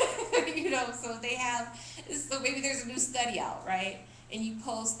 So maybe there's a new study out, right? And you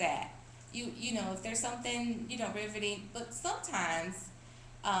post that. If there's something, riveting, but sometimes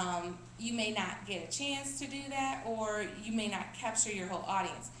you may not get a chance to do that, or you may not capture your whole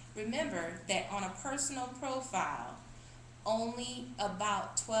audience. Remember that on a personal profile, only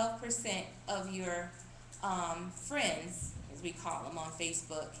about 12% of your friends, as we call them on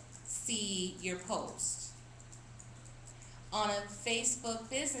Facebook, see your post. On a Facebook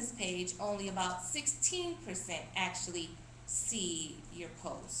business page, only about 16% actually see your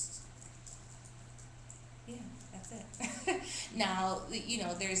post. Yeah, that's it. Now,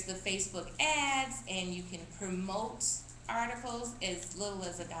 there's the Facebook ads, and you can promote articles as little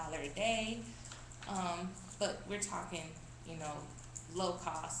as $1 a day. But we're talking, you know, low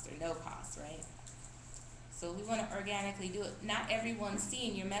cost or no cost, right? So we wanna organically do it. Not everyone's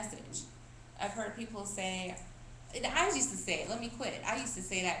seeing your message. I've heard people say, and I used to say it, let me quit. I used to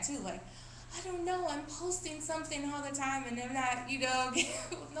say that too, like, I don't know, I'm posting something all the time and they're not, you know,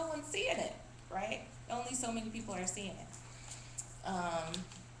 no one's seeing it, right? Only so many people are seeing it.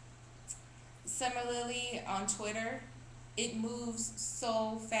 Similarly, on Twitter, it moves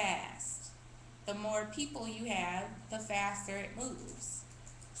so fast. The more people you have, the faster it moves.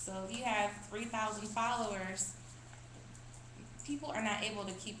 So if you have 3,000 followers, people are not able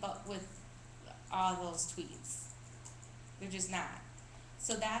to keep up with all those tweets. They're just not.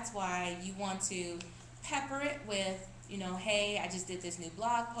 So that's why you want to pepper it with, you know, hey, I just did this new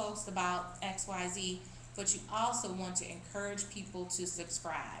blog post about XYZ, but you also want to encourage people to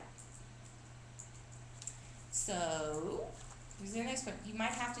subscribe. So, here's the next one. You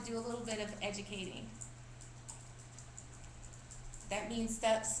might have to do a little bit of educating. That means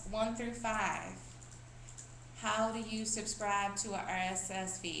steps 1 through 5. How do you subscribe to an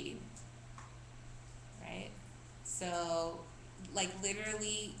RSS feed? Right? So, like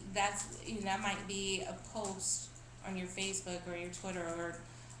literally, that's, you know, that might be a post on your Facebook or your Twitter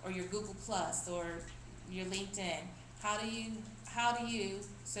or your Google Plus or your LinkedIn. How do you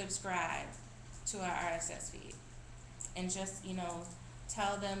subscribe to our RSS feed? And just, you know,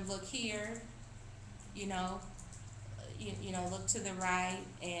 tell them, look here, you know, look to the right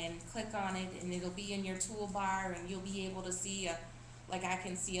and click on it, and it'll be in your toolbar, and you'll be able to see like I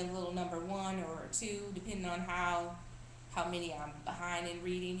can see a little number 1 or 2, depending on how many I'm behind in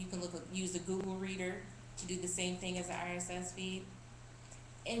reading. You can use the Google Reader to do the same thing as the RSS feed.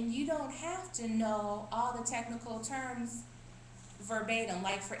 And you don't have to know all the technical terms verbatim.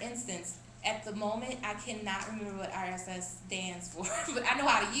 Like for instance, at the moment, I cannot remember what RSS stands for, but I know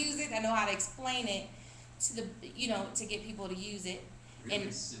how to use it. I know how to explain it to to get people to use it. Really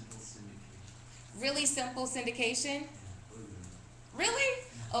And simple syndication. really simple syndication. Yeah, believe it or not. Really?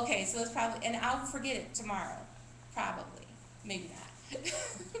 Okay, so it's probably, and I'll forget it tomorrow. Probably. Maybe not.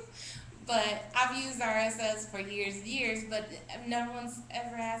 But I've used RSS for years and years, but no one's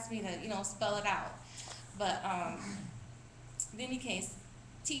ever asked me to, spell it out. But in any case,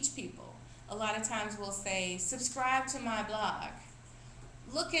 teach people. A lot of times we'll say, subscribe to my blog.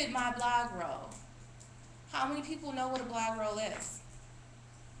 Look at my blog roll. How many people know what a blog roll is?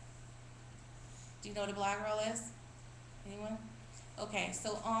 Do you know what a blog roll is? Anyone? Okay,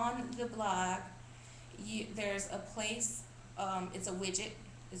 so on the blog, there's a place, it's a widget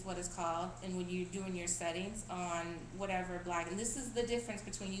is what it's called, and when you're doing your settings on whatever blog, and this is the difference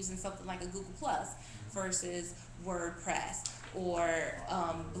between using something like a Google Plus versus WordPress or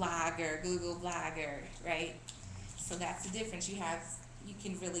Blogger, Google Blogger, right? So that's the difference. You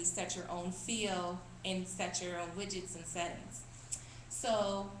can really set your own feel and set your own widgets and settings.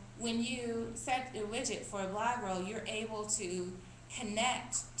 So when you set a widget for a blog roll, you're able to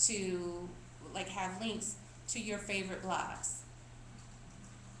connect to, like, have links to your favorite blogs.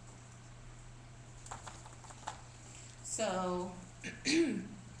 So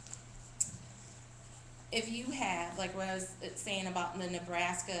if you have, like what I was saying about the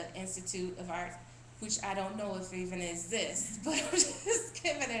Nebraska Institute of Arts, which I don't know if it even exists, but I'm just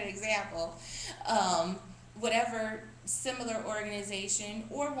giving an example, whatever similar organization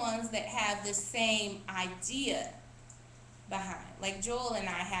or ones that have the same idea behind. Like Joel and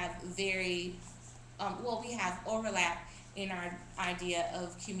I have very, we have overlap in our idea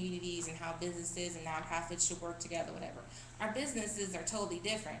of communities and how businesses and nonprofits should work together, whatever. Our businesses are totally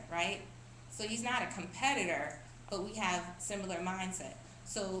different, right? So he's not a competitor, but we have similar mindset.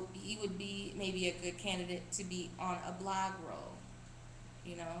 So he would be maybe a good candidate to be on a blog roll,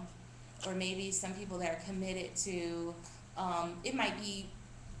 or maybe some people that are committed to, it might be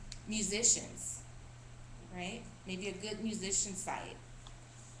musicians, right? Maybe a good musician site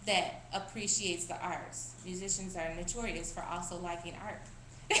that appreciates the arts. Musicians are notorious for also liking art.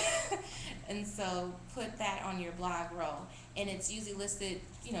 And so put that on your blog roll. And it's usually listed,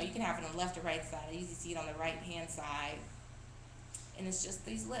 you can have it on the left or right side. I usually see it on the right hand side. And it's just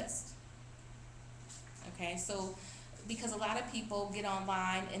these lists. Okay, so because a lot of people get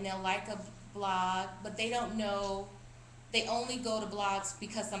online and they'll like a blog, but they don't know, they only go to blogs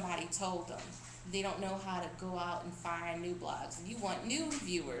because somebody told them. They don't know how to go out and find new blogs. You want new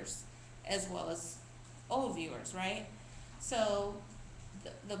viewers as well as old viewers, right? So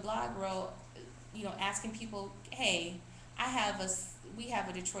the blog roll, asking people, hey, we have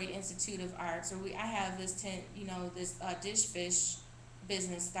a Detroit Institute of Arts, or I have this dish fish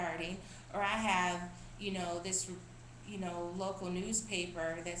business starting, or I have, this, local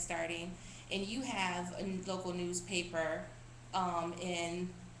newspaper that's starting, and you have a local newspaper in,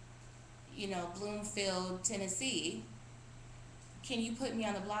 you know, Bloomfield, Tennessee, can you put me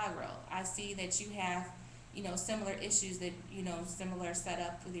on the blog roll? I see that you have, you know, similar issues that, you know, similar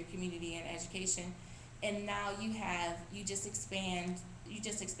setup with your community and education, and now you just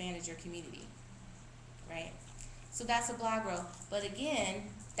expanded your community, right? So that's a blog roll. But again,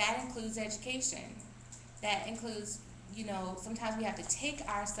 that includes education. That includes, you know, sometimes we have to take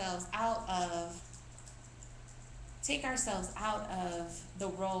ourselves out of the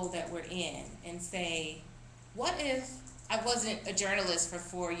role that we're in and say, what if I wasn't a journalist for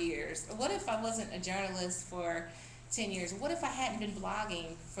 4 years? Or what if I wasn't a journalist for 10 years? What if I hadn't been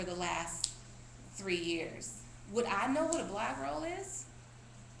blogging for the last 3 years? Would I know what a blog roll is?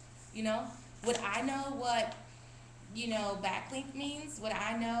 You know, would I know what, you know, backlink means? Would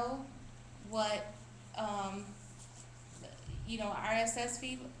I know what, you know, RSS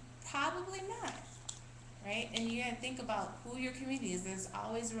feed? Probably not, right? And you gotta think about who your community is. There's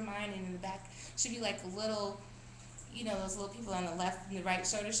always reminding in the back. Should be like a little, you know, those little people on the left and the right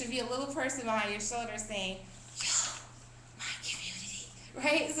shoulder. Should be a little person behind your shoulder saying, yo, my community,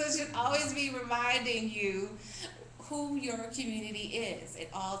 right? So it should always be reminding you who your community is at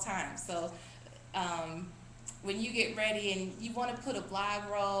all times. So when you get ready and you want to put a blog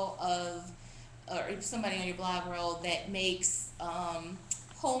roll or somebody on your blog roll that makes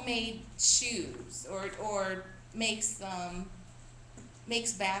homemade shoes or makes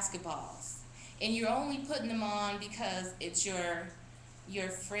basketballs, and you're only putting them on because it's your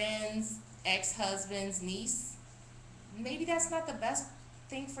friend's ex-husband's niece, maybe that's not the best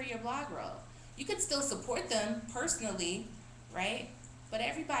thing for your blog roll. You could still support them personally, right? But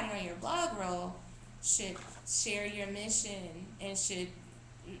everybody on your blog roll should share your mission and should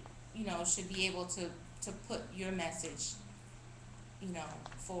be able to put your message, you know,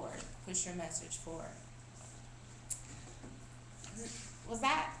 forward, push your message forward.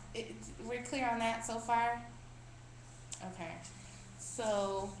 We're clear on that so far? Okay.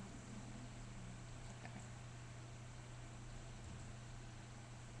 So,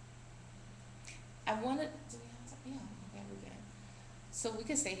 I wanted, do we have to, yeah, we're good. So we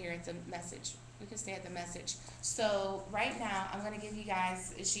can stay here at the message. We can stay at the message. So right now, I'm gonna give you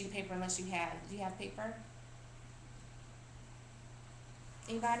guys a sheet of paper unless do you have paper?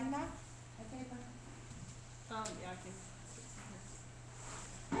 Anybody not? Have paper? Yeah, I can.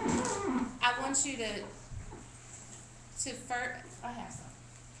 I want you to first, I have some.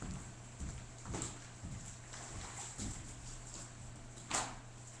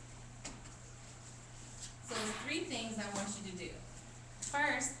 So there's 3 things I want you to do.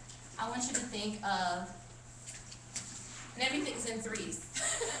 First, I want you to think of, and everything's in 3s,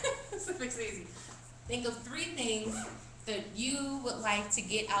 so it's easy. Think of 3 things that you would like to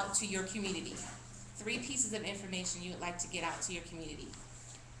get out to your community. 3 pieces of information you would like to get out to your community.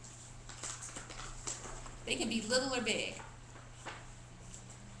 They can be little or big.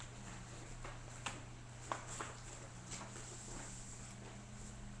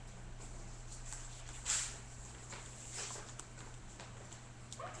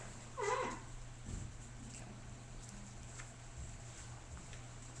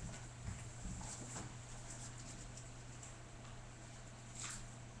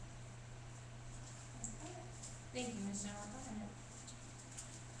 Thank you, Michelle. Go ahead.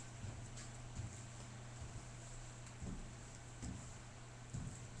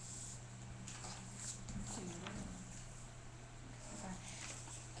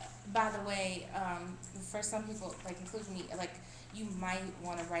 By the way, for some people, like including me, like you might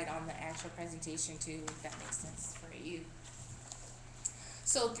want to write on the actual presentation too, if that makes sense for you.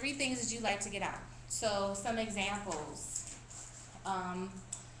 So 3 things that you like to get out. So some examples.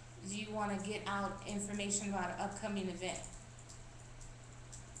 Do you want to get out information about an upcoming event?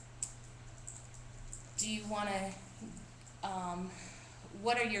 Do you want to,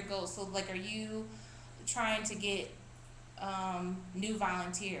 what are your goals? So like, are you trying to get new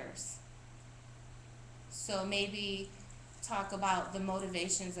volunteers? So maybe talk about the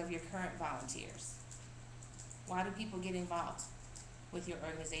motivations of your current volunteers. Why do people get involved with your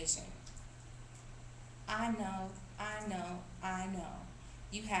organization? I know.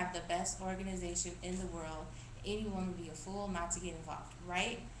 You have the best organization in the world. Anyone would be a fool not to get involved,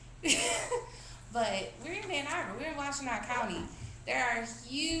 right? But we're in Ann Arbor, we're in Washtenaw County. There are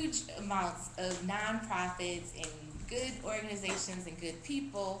huge amounts of nonprofits and good organizations and good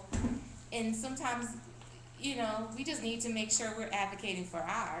people. And sometimes, you know, we just need to make sure we're advocating for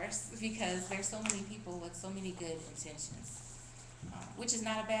ours because there's so many people with so many good intentions, which is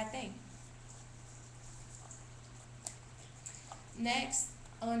not a bad thing. Next,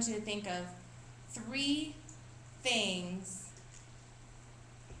 I want you to think of 3 things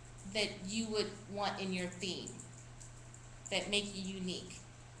that you would want in your theme that make you unique.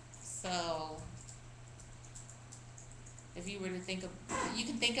 So if you were to think of, you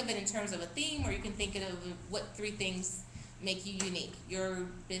can think of it in terms of a theme, or you can think of what 3 things make you unique. Your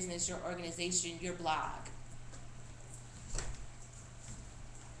business, your organization, your blog.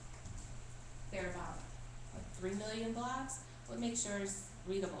 There are about 3 million blogs. What makes yours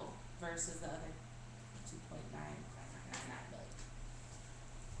readable versus the other 2.999 million?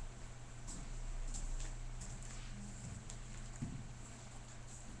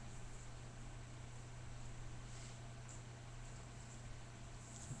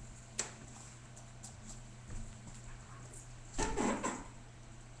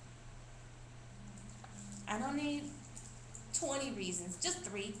 I don't need 20 reasons, just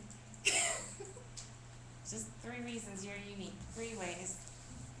 3. Just 3 reasons you're unique, 3 ways.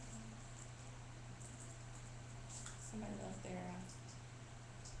 Somebody left their,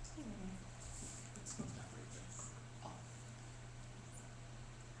 oh,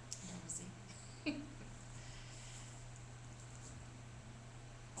 nosy.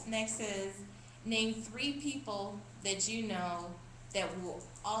 Next is, name 3 people that you know that will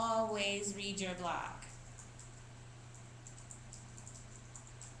always read your blog.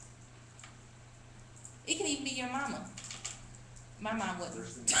 It can even be your mama. My mom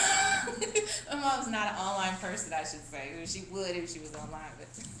wouldn't. My mom's not an online person, I should say. She would if she was online, but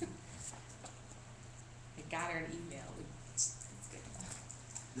I got her an email. It's good enough.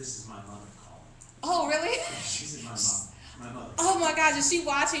 This is my mother calling. Oh, really? She's in my mother. Oh my gosh, is she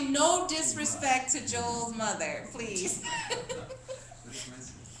watching? No disrespect to Joel's mother, please.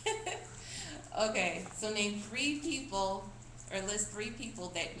 Okay, so name 3 people, or list 3 people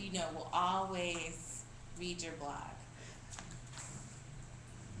that you know will always read your blog.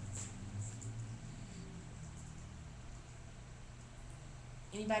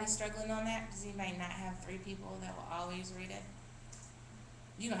 Anybody struggling on that? Does anybody not have 3 people that will always read it?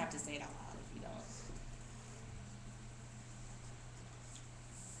 You don't have to say it out loud if you don't.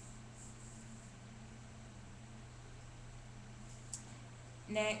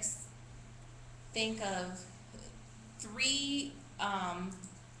 Next, think of 3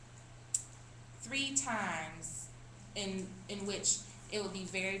 times in which it would be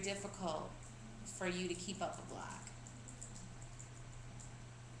very difficult for you to keep up a blog.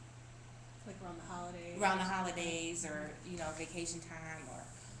 Like around the holidays. Around the holidays, or vacation time, or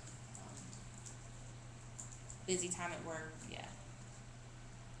busy time at work. Yeah.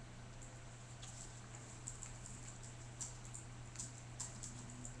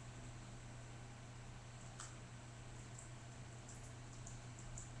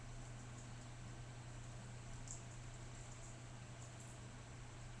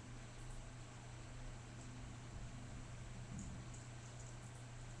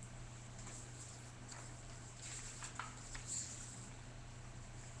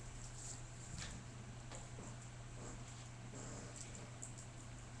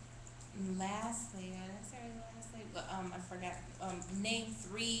 Lastly, but I forgot. Name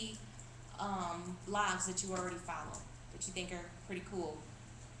 3 blogs that you already follow that you think are pretty cool,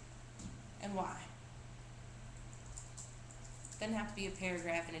 and why. Doesn't have to be a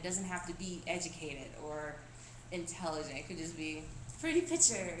paragraph, and it doesn't have to be educated or intelligent. It could just be pretty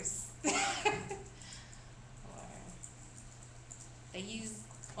pictures. Or they use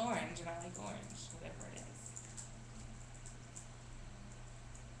orange, and I like orange, whatever it is.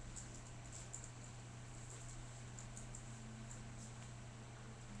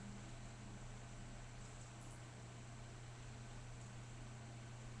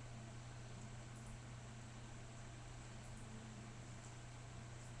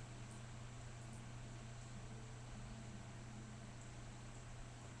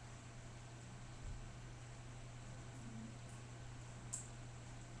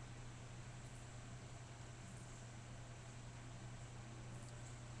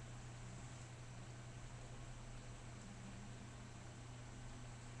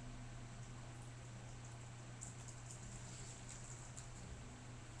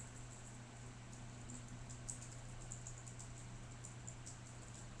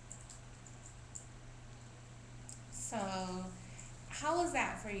 So, how was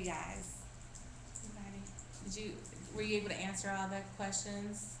that for you guys? Anybody? Were you able to answer all the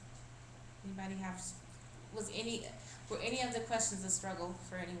questions? Anybody were any of the questions a struggle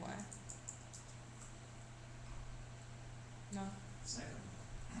for anyone? No? Second,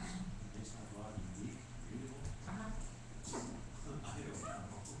 makes my blog unique, readable. I don't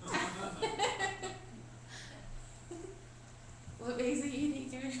know. What makes it unique?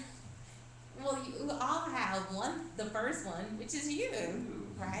 Well, which is you,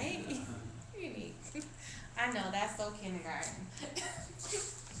 right? Unique. I know, that's so kindergarten.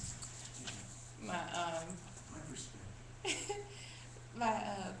 My My perspective.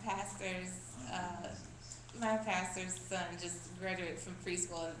 my pastor's son just graduated from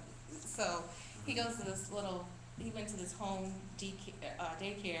preschool, so he goes to he went to this home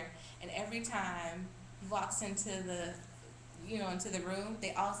daycare, and every time he walks into into the room,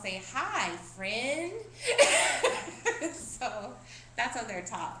 they all say, "Hi, friend." So that's how they're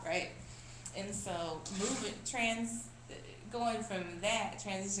taught, right? And so going from that,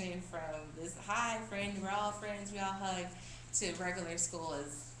 transitioning from this "Hi, friend, we're all friends, we all hug," to regular school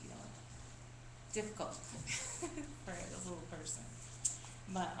is, difficult for a little person.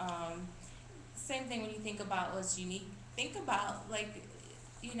 But same thing when you think about what's unique. Think about, like,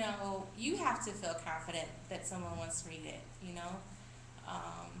 you have to feel confident that someone wants to read it.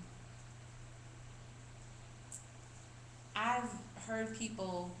 I've heard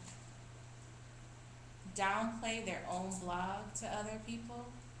people downplay their own blog to other people.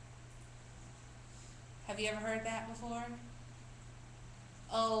 Have you ever heard that before?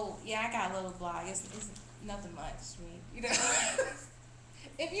 Oh, yeah, I got a little blog. It's nothing much.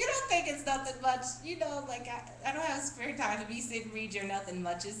 If you don't think it's nothing much, like I don't have spare time to be sitting and read your nothing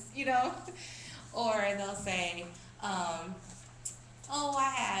muches, Or they'll say, oh,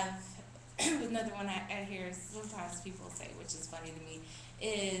 I have, another one I hear sometimes people say, which is funny to me,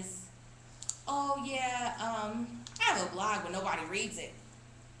 is, oh yeah, I have a blog but nobody reads it.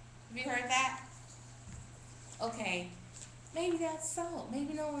 Have you heard that? Okay, maybe that's so.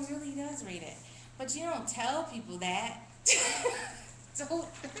 Maybe no one really does read it. But you don't tell people that.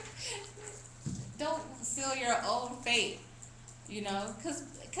 Don't seal your own fate, because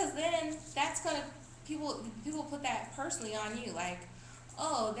then that's gonna, people put that personally on you, like,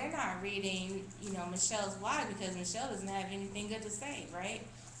 oh, they're not reading, Michelle's blog because Michelle doesn't have anything good to say, right?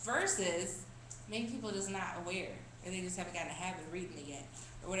 Versus maybe people are just not aware, or they just haven't gotten a habit of reading it yet,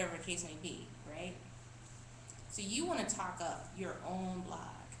 or whatever the case may be, right? So you want to talk up your own blog.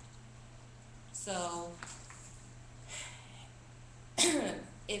 So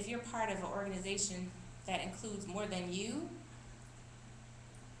if you're part of an organization that includes more than you,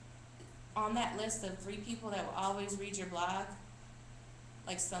 on that list of 3 people that will always read your blog,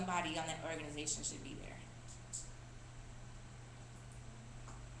 like, somebody on that organization should be there.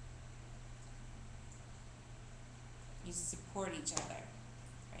 You support each other,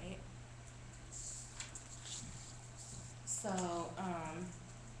 right? So,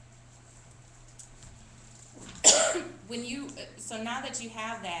 so now that you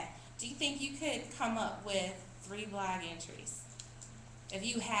have that, do you think you could come up with 3 blog entries? If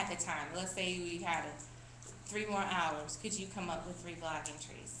you had the time, let's say you had 3 more hours, could you come up with 3 blog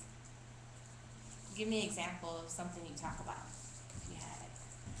entries? Give me an example of something you talk about if you had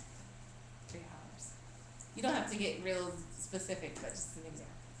 3 hours. You don't have to get real specific, but just an example.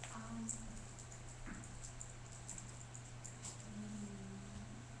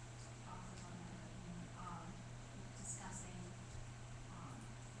 Discussing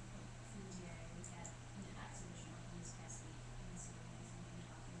food day. We had an exhibition open this past week in the city, and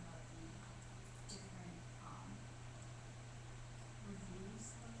talking about the different reviews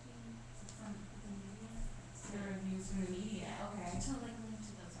from the media. The reviews from the media, okay. To link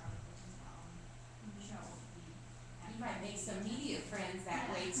to those articles as well. And Michelle will be. You might make some media friends that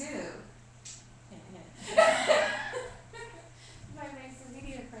way too. You might make some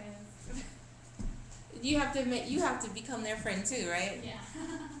media friends. You have to become their friend too, right? Yeah.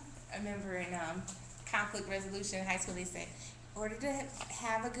 I remember in conflict resolution in high school, they say, in order to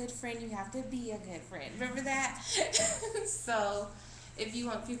have a good friend, you have to be a good friend. Remember that? So if you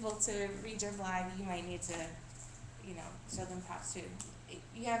want people to read your blog, you might need to, show them props too.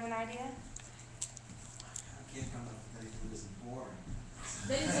 You have an idea? I can't come up with anything that isn't boring.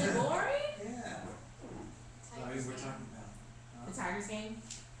 That isn't boring? Yeah. So, I mean, we're talking about. The Tigers game?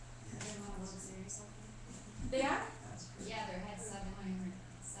 Yeah. World Series. They are? That's great. Yeah, they're head 7-1 they're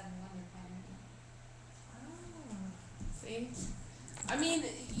playing right now. Oh, see? I mean,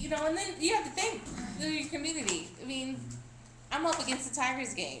 and then you have to think through your community. I mean, I'm up against the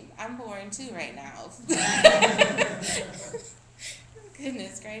Tigers game. I'm boring too right now.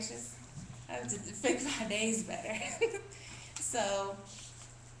 Goodness gracious. I have to think my days better. So,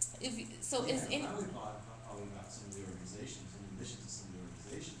 is any... I would talk probably about some of the organizations, in addition to some of the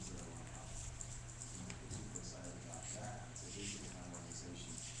organizations that I want to help. I'm super excited about that. So these are the kind of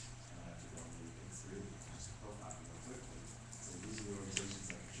organizations, and I have to go and read through, just profile them real quickly. So these are the organizations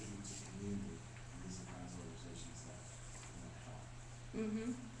that contribute to the community, and these are the kinds of organizations that want to help.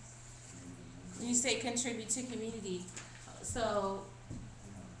 Mm-hmm. When you say contribute to community, So, you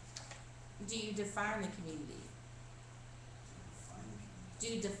know, do you define the community? to find the community. Do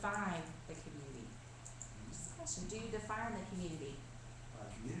you define the community? Just a question, do you define the community?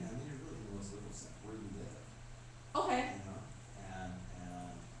 Community, I mean, it really was little stuff, where you live, Okay. you know,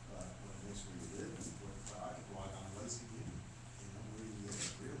 but what makes where you live, and what, I could walk on what is community, you know, where you live,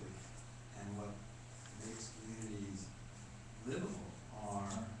 really. And what makes communities livable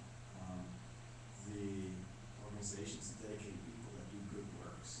are, the organizations that dedicate people that do good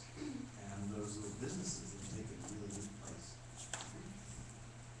works, and those little businesses that make it a really good place.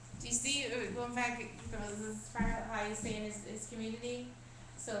 Do you see, going back, this is part of how you're saying is community?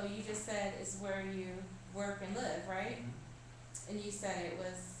 So you just said it's where you work and live, right? And you said it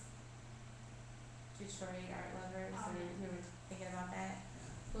was Detroit art lovers, or you were thinking about that?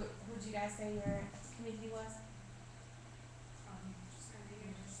 Who'd you guys say your community was? Just our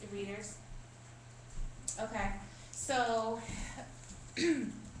readers. The readers? Okay, so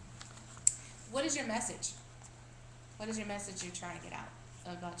what is your message? What is your message you're trying to get out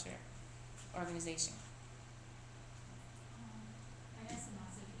about your organization? I guess the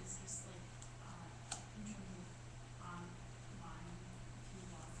message is just like, in terms of, online, if you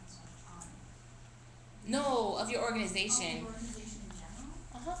want and stuff, No, of your organization. the organization in general,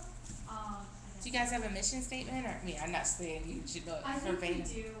 Uh-huh. I Do you guess. guys have a mission statement, or, I mean, I'm not saying you should know it I think we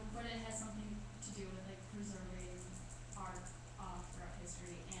verbatim. do, but it has something to do with like preserving art, throughout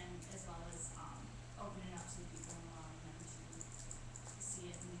history and as well as, opening up to people and allowing them to see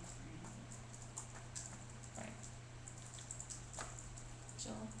it and experience it. Right.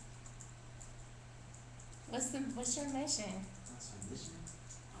 Joel? What's your mission? That's our mission.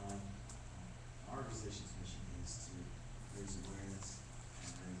 Our organization's mission is to raise awareness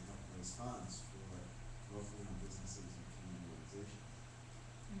and raise funds for locally owned businesses and community organizations.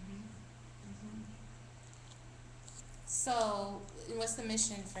 So, what's the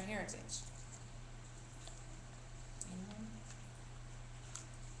mission for Heritage? Anyone?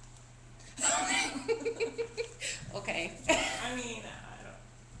 Okay. I mean, I don't,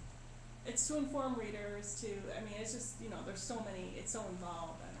 it's to inform readers it's just, there's so many, it's so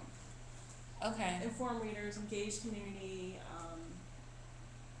involved, Okay. inform readers, engage community,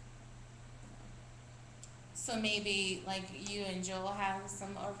 So maybe like you and Joel have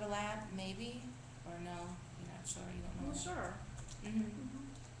some overlap, maybe, or no? You're not sure. You don't know. well, sure.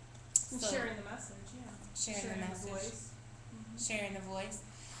 Mm-hmm. And So- sharing the message, yeah. Sharing the message. voice. Sharing the voice.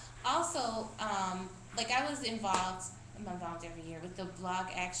 Also, like I'm involved every year with the Blog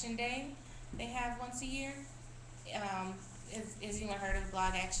Action Day they have once a year. Is anyone heard of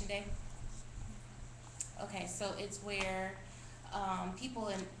Blog Action Day? Okay, so it's where people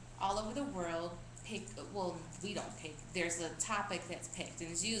in all over the world pick, well, we don't pick, there's a topic that's picked, and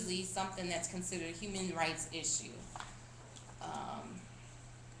it's usually something that's considered a human rights issue.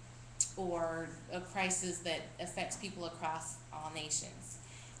 Or a crisis that affects people across all nations.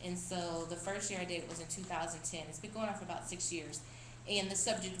 And so the first year I did it was in 2010. It's been going on for about 6 years. And the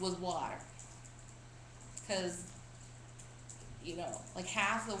subject was water. Because, like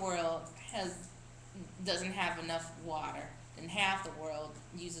half the world doesn't have enough water. And half the world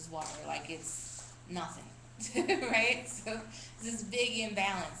uses water like it's nothing. Right? So it's this big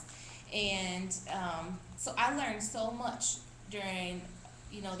imbalance. And so I learned so much during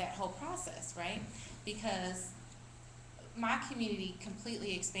that whole process, right? Because my community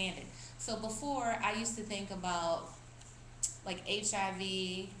completely expanded. So before, I used to think about like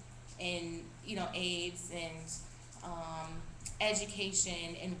HIV and AIDS and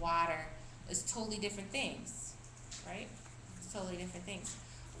education and water as totally different things, right? It's totally different things.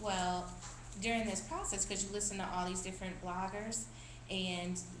 Well, during this process, because you listen to all these different bloggers,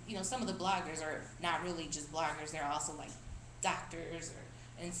 and some of the bloggers are not really just bloggers; they're also like doctors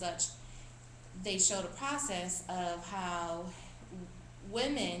and such. They showed a process of how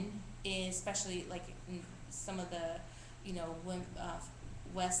women, especially like in some of the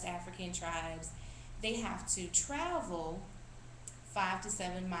West African tribes, they have to travel 5 to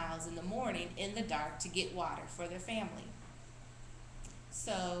 7 miles in the morning in the dark to get water for their family.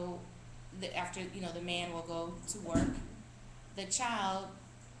 So after the man will go to work, the child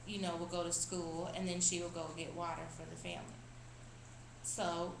will go to school, and then she will go get water for the family.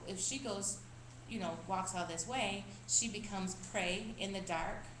 So if she goes, walks all this way, she becomes prey in the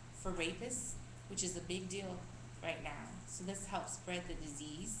dark for rapists, which is a big deal right now. So this helps spread the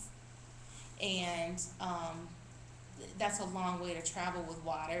disease. And that's a long way to travel with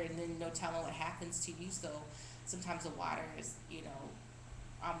water, and then no telling what happens to you. So sometimes the water is,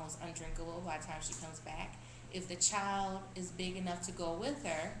 almost undrinkable by the time she comes back. If the child is big enough to go with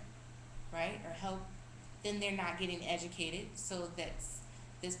her, right, or help then they're not getting educated, so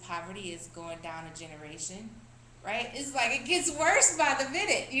this poverty is going down a generation, right? It's like it gets worse by the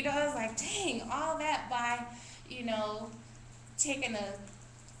minute, you know. It's like, dang, all that by, you know, taking a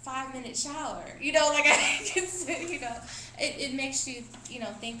 5-minute shower, you know, like it's, you know, it makes you, you know,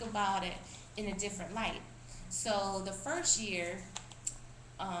 think about it in a different light. So the first year,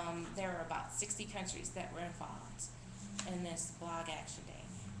 there were about 60 countries that were involved in this Blog Action Day.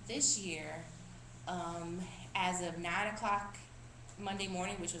 This year, as of 9 o'clock Monday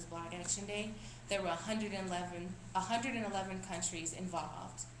morning, which was Blog Action Day, there were 111 countries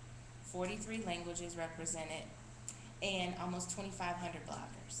involved, 43 languages represented, and almost 2,500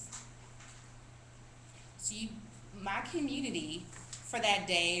 bloggers. So my community for that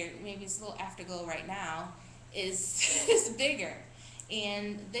day, or maybe it's a little afterglow right now, is bigger.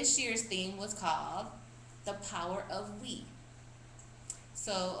 And this year's theme was called The Power of We.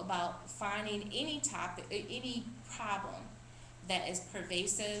 So about finding any topic, any problem that is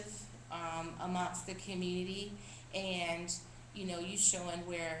pervasive amongst the community, and you know, you showing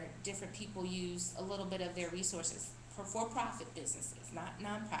where different people use a little bit of their resources. For-profit businesses, not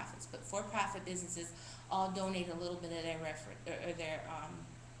nonprofits, but for-profit businesses all donate a little bit of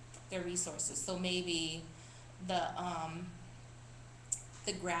their resources. So maybe the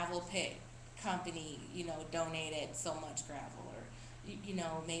gravel pit company, you know, donated so much gravel, or you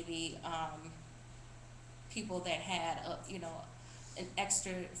know, maybe people that had you know, an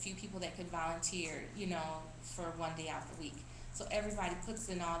extra few people that could volunteer, you know, for one day out the week. So everybody puts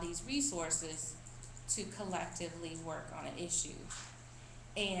in all these resources to collectively work on an issue.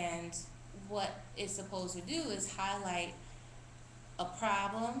 And what it's supposed to do is highlight a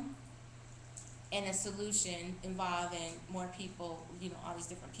problem and a solution involving more people, you know, all these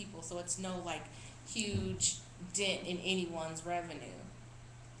different people. So it's no like huge dent in anyone's revenue,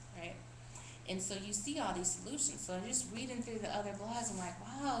 right? And so you see all these solutions. So I'm just reading through the other blogs, I'm like,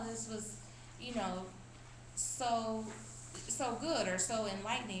 wow, this was, you know, so good or so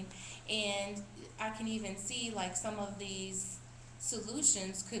enlightening. And I can even see like some of these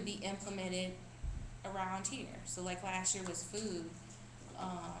solutions could be implemented around here. So like last year was food.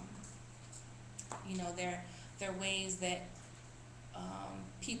 You know, there are ways that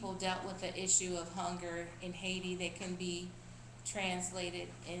people dealt with the issue of hunger in Haiti that can be translated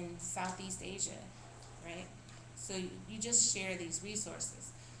in Southeast Asia, right? So you just share these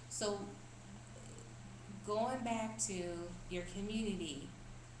resources. So going back to your community,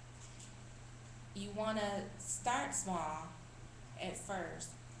 you want to start small at first,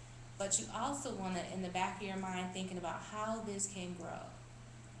 but you also want to, in the back of your mind, thinking about how this can grow,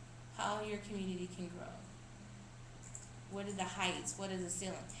 how your community can grow. What are the heights? What is the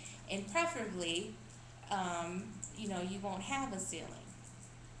ceiling? And preferably, you know, you won't have a ceiling.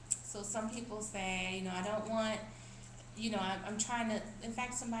 So some people say, you know, I don't want, you know, I'm trying to, in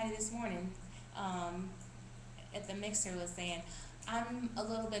fact, somebody this morning at the mixer was saying, I'm a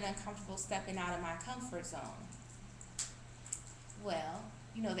little bit uncomfortable stepping out of my comfort zone. Well,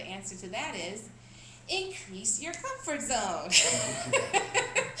 you know, the answer to that is increase your comfort zone.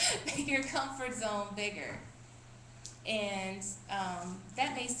 Make your comfort zone bigger. And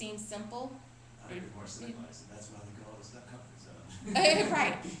that may seem simple. I think more civilized, that's why they call it a comfort zone.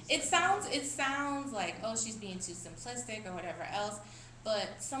 Right. It sounds like, oh, she's being too simplistic or whatever else.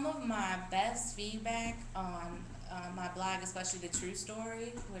 But some of my best feedback on my blog, especially the True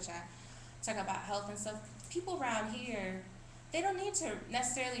Story, which I talk about health and stuff, people around here, they don't need to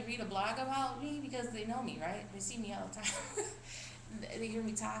necessarily read a blog about me because they know me, right? They see me all the time. They hear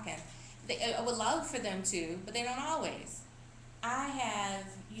me talking. I would love for them to, but they don't always. I have,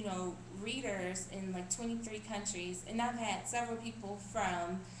 you know, readers in like 23 countries, and I've had several people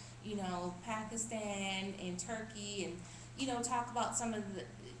from, you know, Pakistan and Turkey, and, you know, talk about some of the,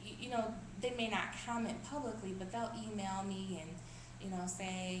 you know, they may not comment publicly, but they'll email me and, you know,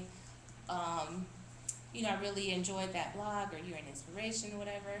 say, you know, I really enjoyed that blog, or you're an inspiration, or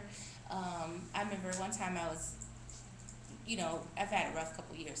whatever. I remember one time I was, you know, I've had a rough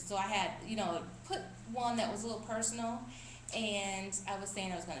couple years, so I had, you know, put one that was a little personal, and I was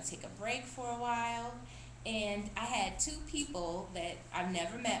saying I was going to take a break for a while, and I had 2 people that I've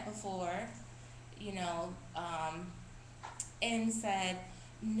never met before, you know, and said,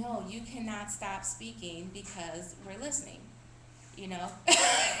 no, you cannot stop speaking because we're listening, you know.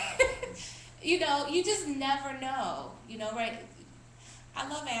 You know, you just never know, you know, right? I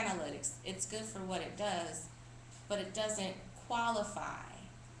love analytics. It's good for what it does, but it doesn't qualify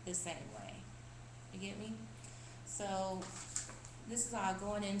the same way. You get me? So this is all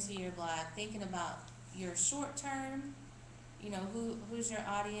going into your blog, thinking about your short term, you know, who's your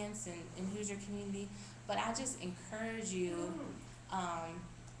audience and who's your community, but I just encourage you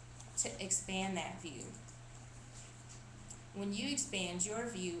to expand that view. When you expand your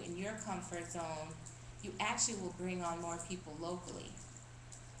view and your comfort zone, you actually will bring on more people locally.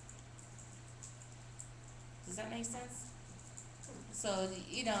 Does that make sense? So,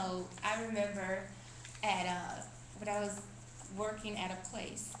 you know, I remember at when I was working at a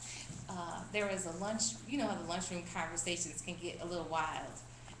place, there was a lunch, you know how the lunchroom conversations can get a little wild.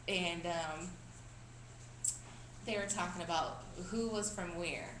 And they were talking about who was from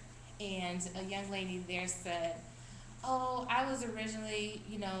where. And a young lady there said, oh, I was originally,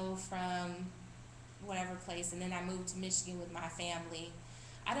 you know, from whatever place, and then I moved to Michigan with my family.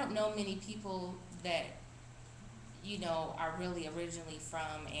 I don't know many people that, you know, are really originally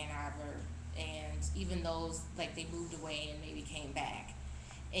from Ann Arbor, and even those, like, they moved away and maybe came back.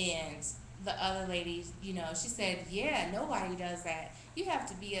 And the other lady, you know, she said, yeah, nobody does that. You have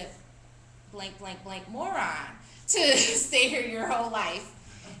to be a blank, blank, blank moron to stay here your whole life.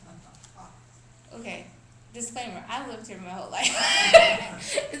 Okay, disclaimer, I lived here my whole life.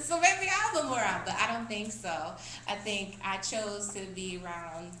 So maybe I'm a moron, but I don't think so. I think I chose to be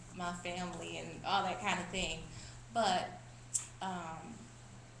around my family and all that kind of thing. But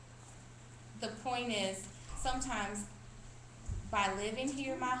the point is, sometimes by living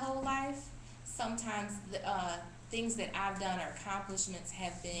here my whole life, sometimes the things that I've done or accomplishments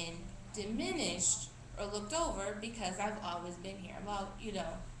have been diminished or looked over because I've always been here. Well, you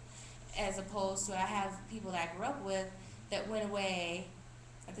know, as opposed to I have people that I grew up with that went away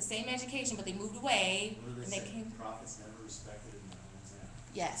at the same education, but they moved away What do and they they say? came. Prophets never respected in their hometown.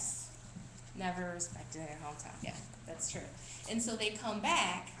 Yes, never respected their hometown. Yeah, that's true. And so they come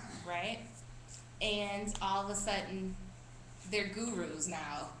back, right? And all of a sudden, they're gurus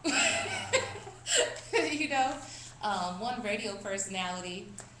now. You know, one radio personality,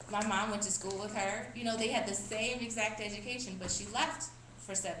 my mom went to school with her. You know, they had the same exact education, but she left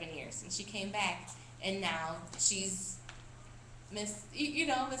for 7 years, and she came back, and now she's miss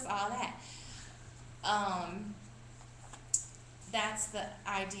all that. That's the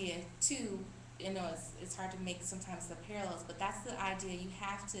idea too. You know, it's hard to make sometimes the parallels, but that's the idea. You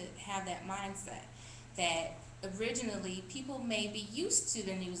have to have that mindset that originally people may be used to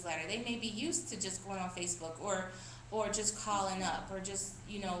the newsletter. They may be used to just going on Facebook or just calling up or just,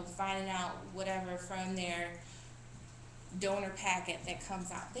 you know, finding out whatever from their donor packet that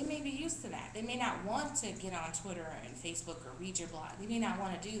comes out. They may be used to that. They may not want to get on Twitter and Facebook or read your blog. They may not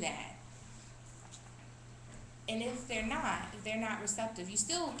want to do that. And if they're not receptive, you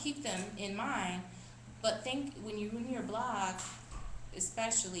still keep them in mind, but think when you're in your blog,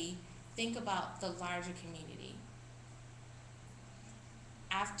 especially, think about the larger community.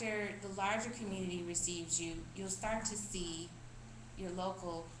 After the larger community receives you, you'll start to see your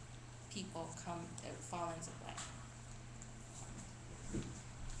local people fall into play.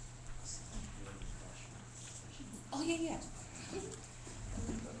 Oh yeah. We're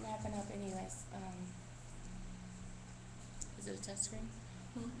wrapping up anyways. Is it a touch screen?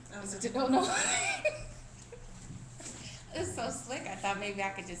 Is it, oh no. It's so slick. I thought maybe I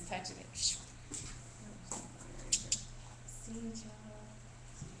could just touch it. See y'all.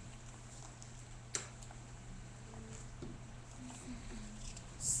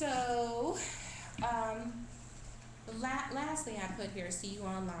 So, last thing I put here, see you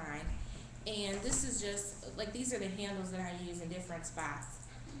online, and this is just like these are the handles that I use in different spots.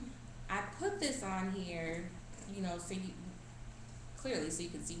 I put this on here, you know, so you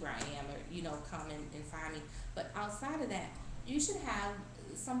can see where I am, or you know, come and find me. But outside of that, you should have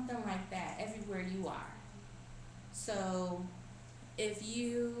something like that everywhere you are. So, if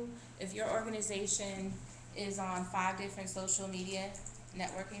your organization is on 5 different social media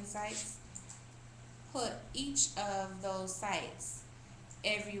networking sites, put each of those sites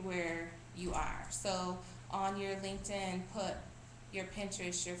everywhere you are. So on your LinkedIn, put your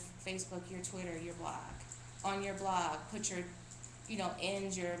Pinterest, your Facebook, your Twitter, your blog. On your blog, put your, you know,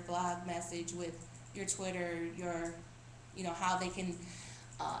 end your blog message with your Twitter, your, you know, how they can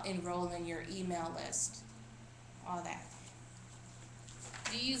enroll in your email list, all that.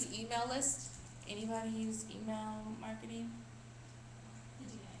 Do you use email lists? Anybody use email marketing?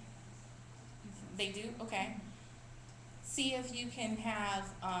 They do? Okay. See if you can have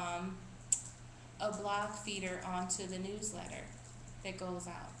a blog feeder onto the newsletter that goes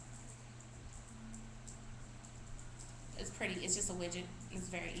out. It's just a widget. It's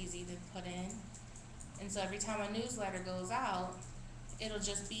very easy to put in. And so every time a newsletter goes out, it'll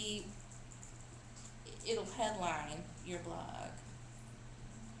headline your blog.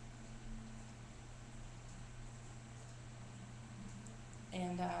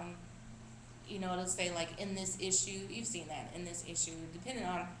 know, it'll say like in this issue, you've seen that, in this issue, depending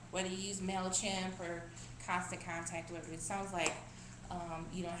on whether you use MailChimp or Constant Contact, whatever, it sounds like,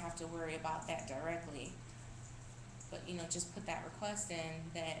 you don't have to worry about that directly. But, you know, just put that request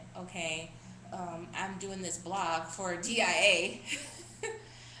in that, okay, I'm doing this blog for DIA.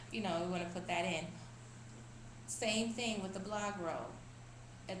 You know, we wanna put that in. Same thing with the blog row.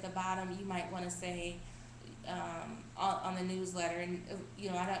 At the bottom, you might wanna say, on the newsletter, and, you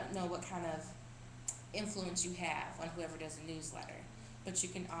know, I don't know what kind of influence you have on whoever does a newsletter, but you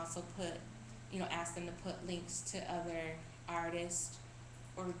can also put, you know, ask them to put links to other artists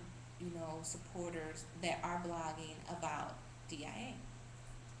or, you know, supporters that are blogging about DIA.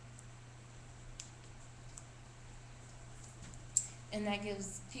 And that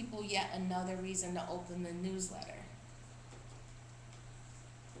gives people yet another reason to open the newsletter.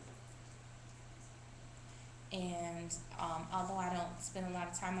 And although I don't spend a lot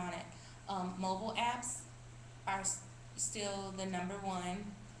of time on it, mobile apps are still the number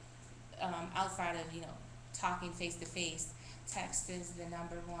one, outside of, you know, talking face to face. Text is the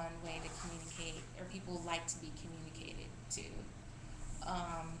number one way to communicate, or people like to be communicated to.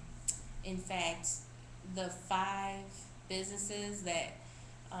 In fact, the 5 businesses that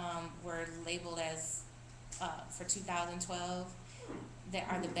were labeled as for 2012 that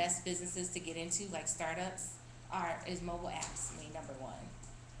are the best businesses to get into, like startups, is mobile apps, I mean, number one.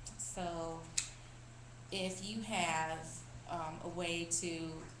 So if you have a way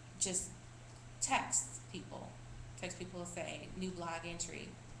to just text people say new blog entry.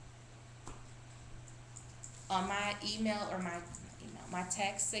 On my email or my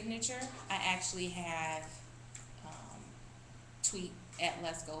text signature, I actually have tweet at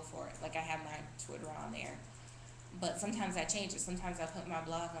Let's Go For It. Like I have my Twitter on there. But sometimes I change it. Sometimes I put my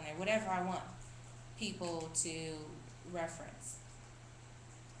blog on there. Whatever I want people to reference.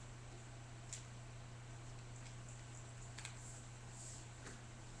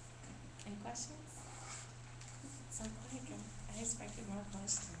 Any questions? So quick. I expected more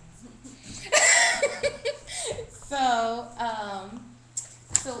questions. So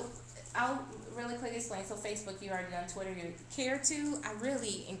I'll really quickly explain. So Facebook, you already done. Twitter, you care to. I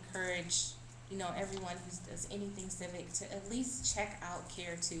really encourage, you know, everyone who does anything civic to at least check out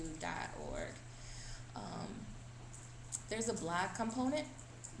care2.org. There's a blog component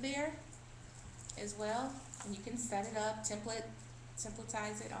there as well, and you can set it up,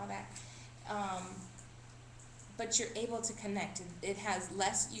 templatize it, all that. But you're able to connect. It has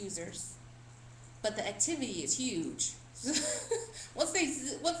less users, but the activity is huge. Once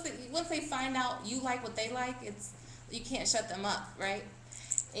they find out you like what they like, you can't shut them up, right?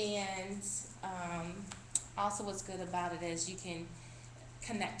 And also what's good about it is you can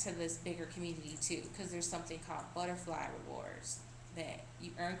connect to this bigger community too, because there's something called butterfly rewards that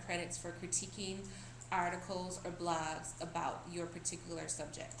you earn credits for critiquing articles or blogs about your particular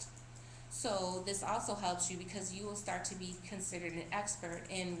subject. So this also helps you because you will start to be considered an expert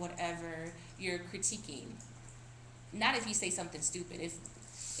in whatever you're critiquing. Not if you say something stupid.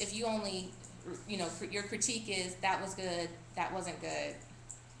 If you only, you know, your critique is that was good, that wasn't good,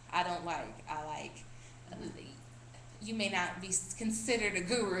 I don't like, I like. You may not be considered a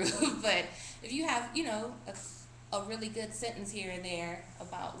guru, but if you have, you know, a really good sentence here and there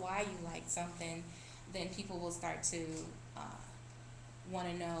about why you like something, then people will start to want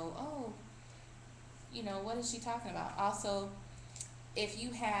to know, oh, you know, what is she talking about? Also, if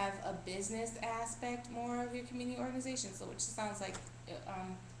you have a business aspect more of your community organization, so which sounds like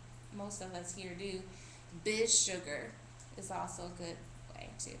most of us here do, BizSugar is also a good way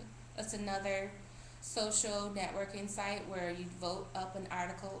too. That's another social networking site where you vote up an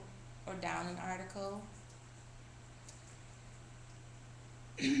article or down an article.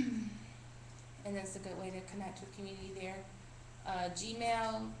 And that's a good way to connect with community there.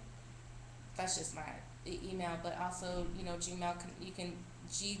 Gmail, that's just my email, but also, you know, Gmail, you can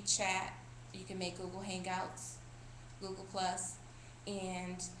Gchat, you can make Google Hangouts, Google Plus,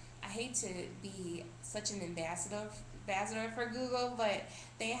 and I hate to be such an ambassador for Google, but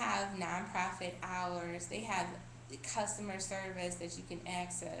they have nonprofit hours, they have customer service that you can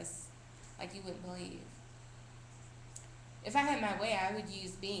access like you wouldn't believe. If I had my way, I would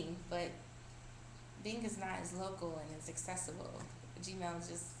use Bing, but Bing is not as local and as accessible. Gmail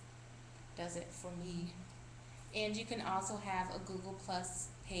just does it for me. And you can also have a Google Plus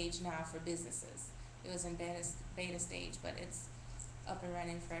page now for businesses. It was in beta stage, but it's up and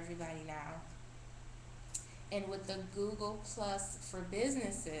running for everybody now. And with the Google Plus for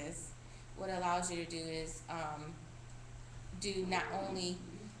businesses, what it allows you to do is do not only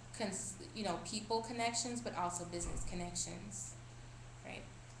people connections, but also business connections, right?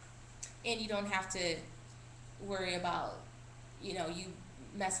 And you don't have to worry about, you know, you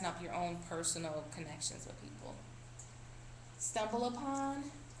messing up your own personal connections with people. Stumble Upon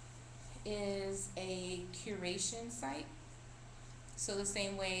is a curation site. So the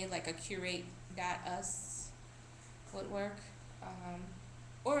same way like a curate.us would work,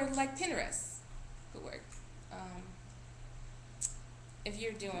 or like Pinterest would work. If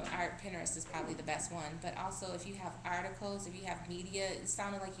you're doing art, Pinterest is probably the best one. But also, if you have articles, if you have media, it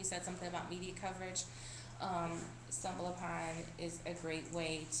sounded like you said something about media coverage. Stumble Upon is a great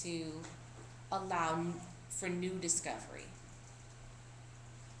way to allow for new discovery.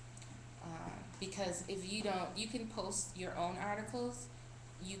 Because if you don't, you can post your own articles.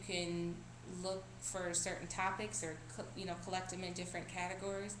 You can look for certain topics or collect them in different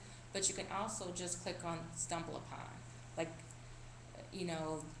categories. But you can also just click on Stumble Upon, like.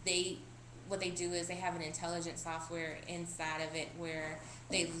 What they do is they have an intelligent software inside of it where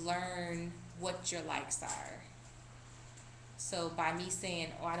they learn what your likes are. So by me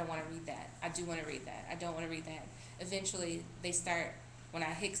saying, oh, I don't want to read that, I do want to read that, I don't want to read that, eventually they start, when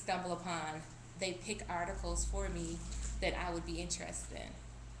I hit Stumble Upon, they pick articles for me that I would be interested in.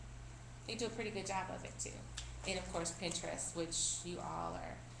 They do a pretty good job of it too. And of course Pinterest, which you all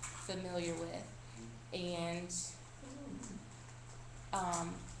are familiar with. And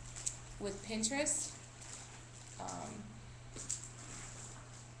with Pinterest,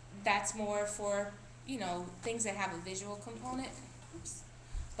 that's more for, things that have a visual component. Oops.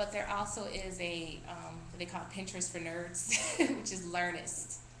 But there also is a, what they call Pinterest for Nerds, which is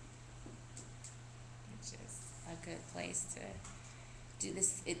Learnist, which is a good place to do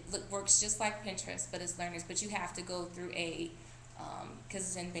this. It works just like Pinterest, but it's Learnist. But you have to go through because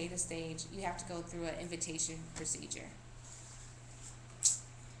it's in beta stage, you have to go through an invitation procedure.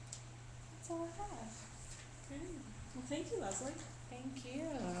 That's all I have. Great. Well, thank you, Leslie. Thank you.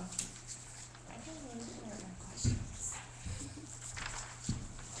 I don't really have no questions.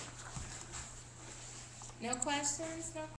 No questions? No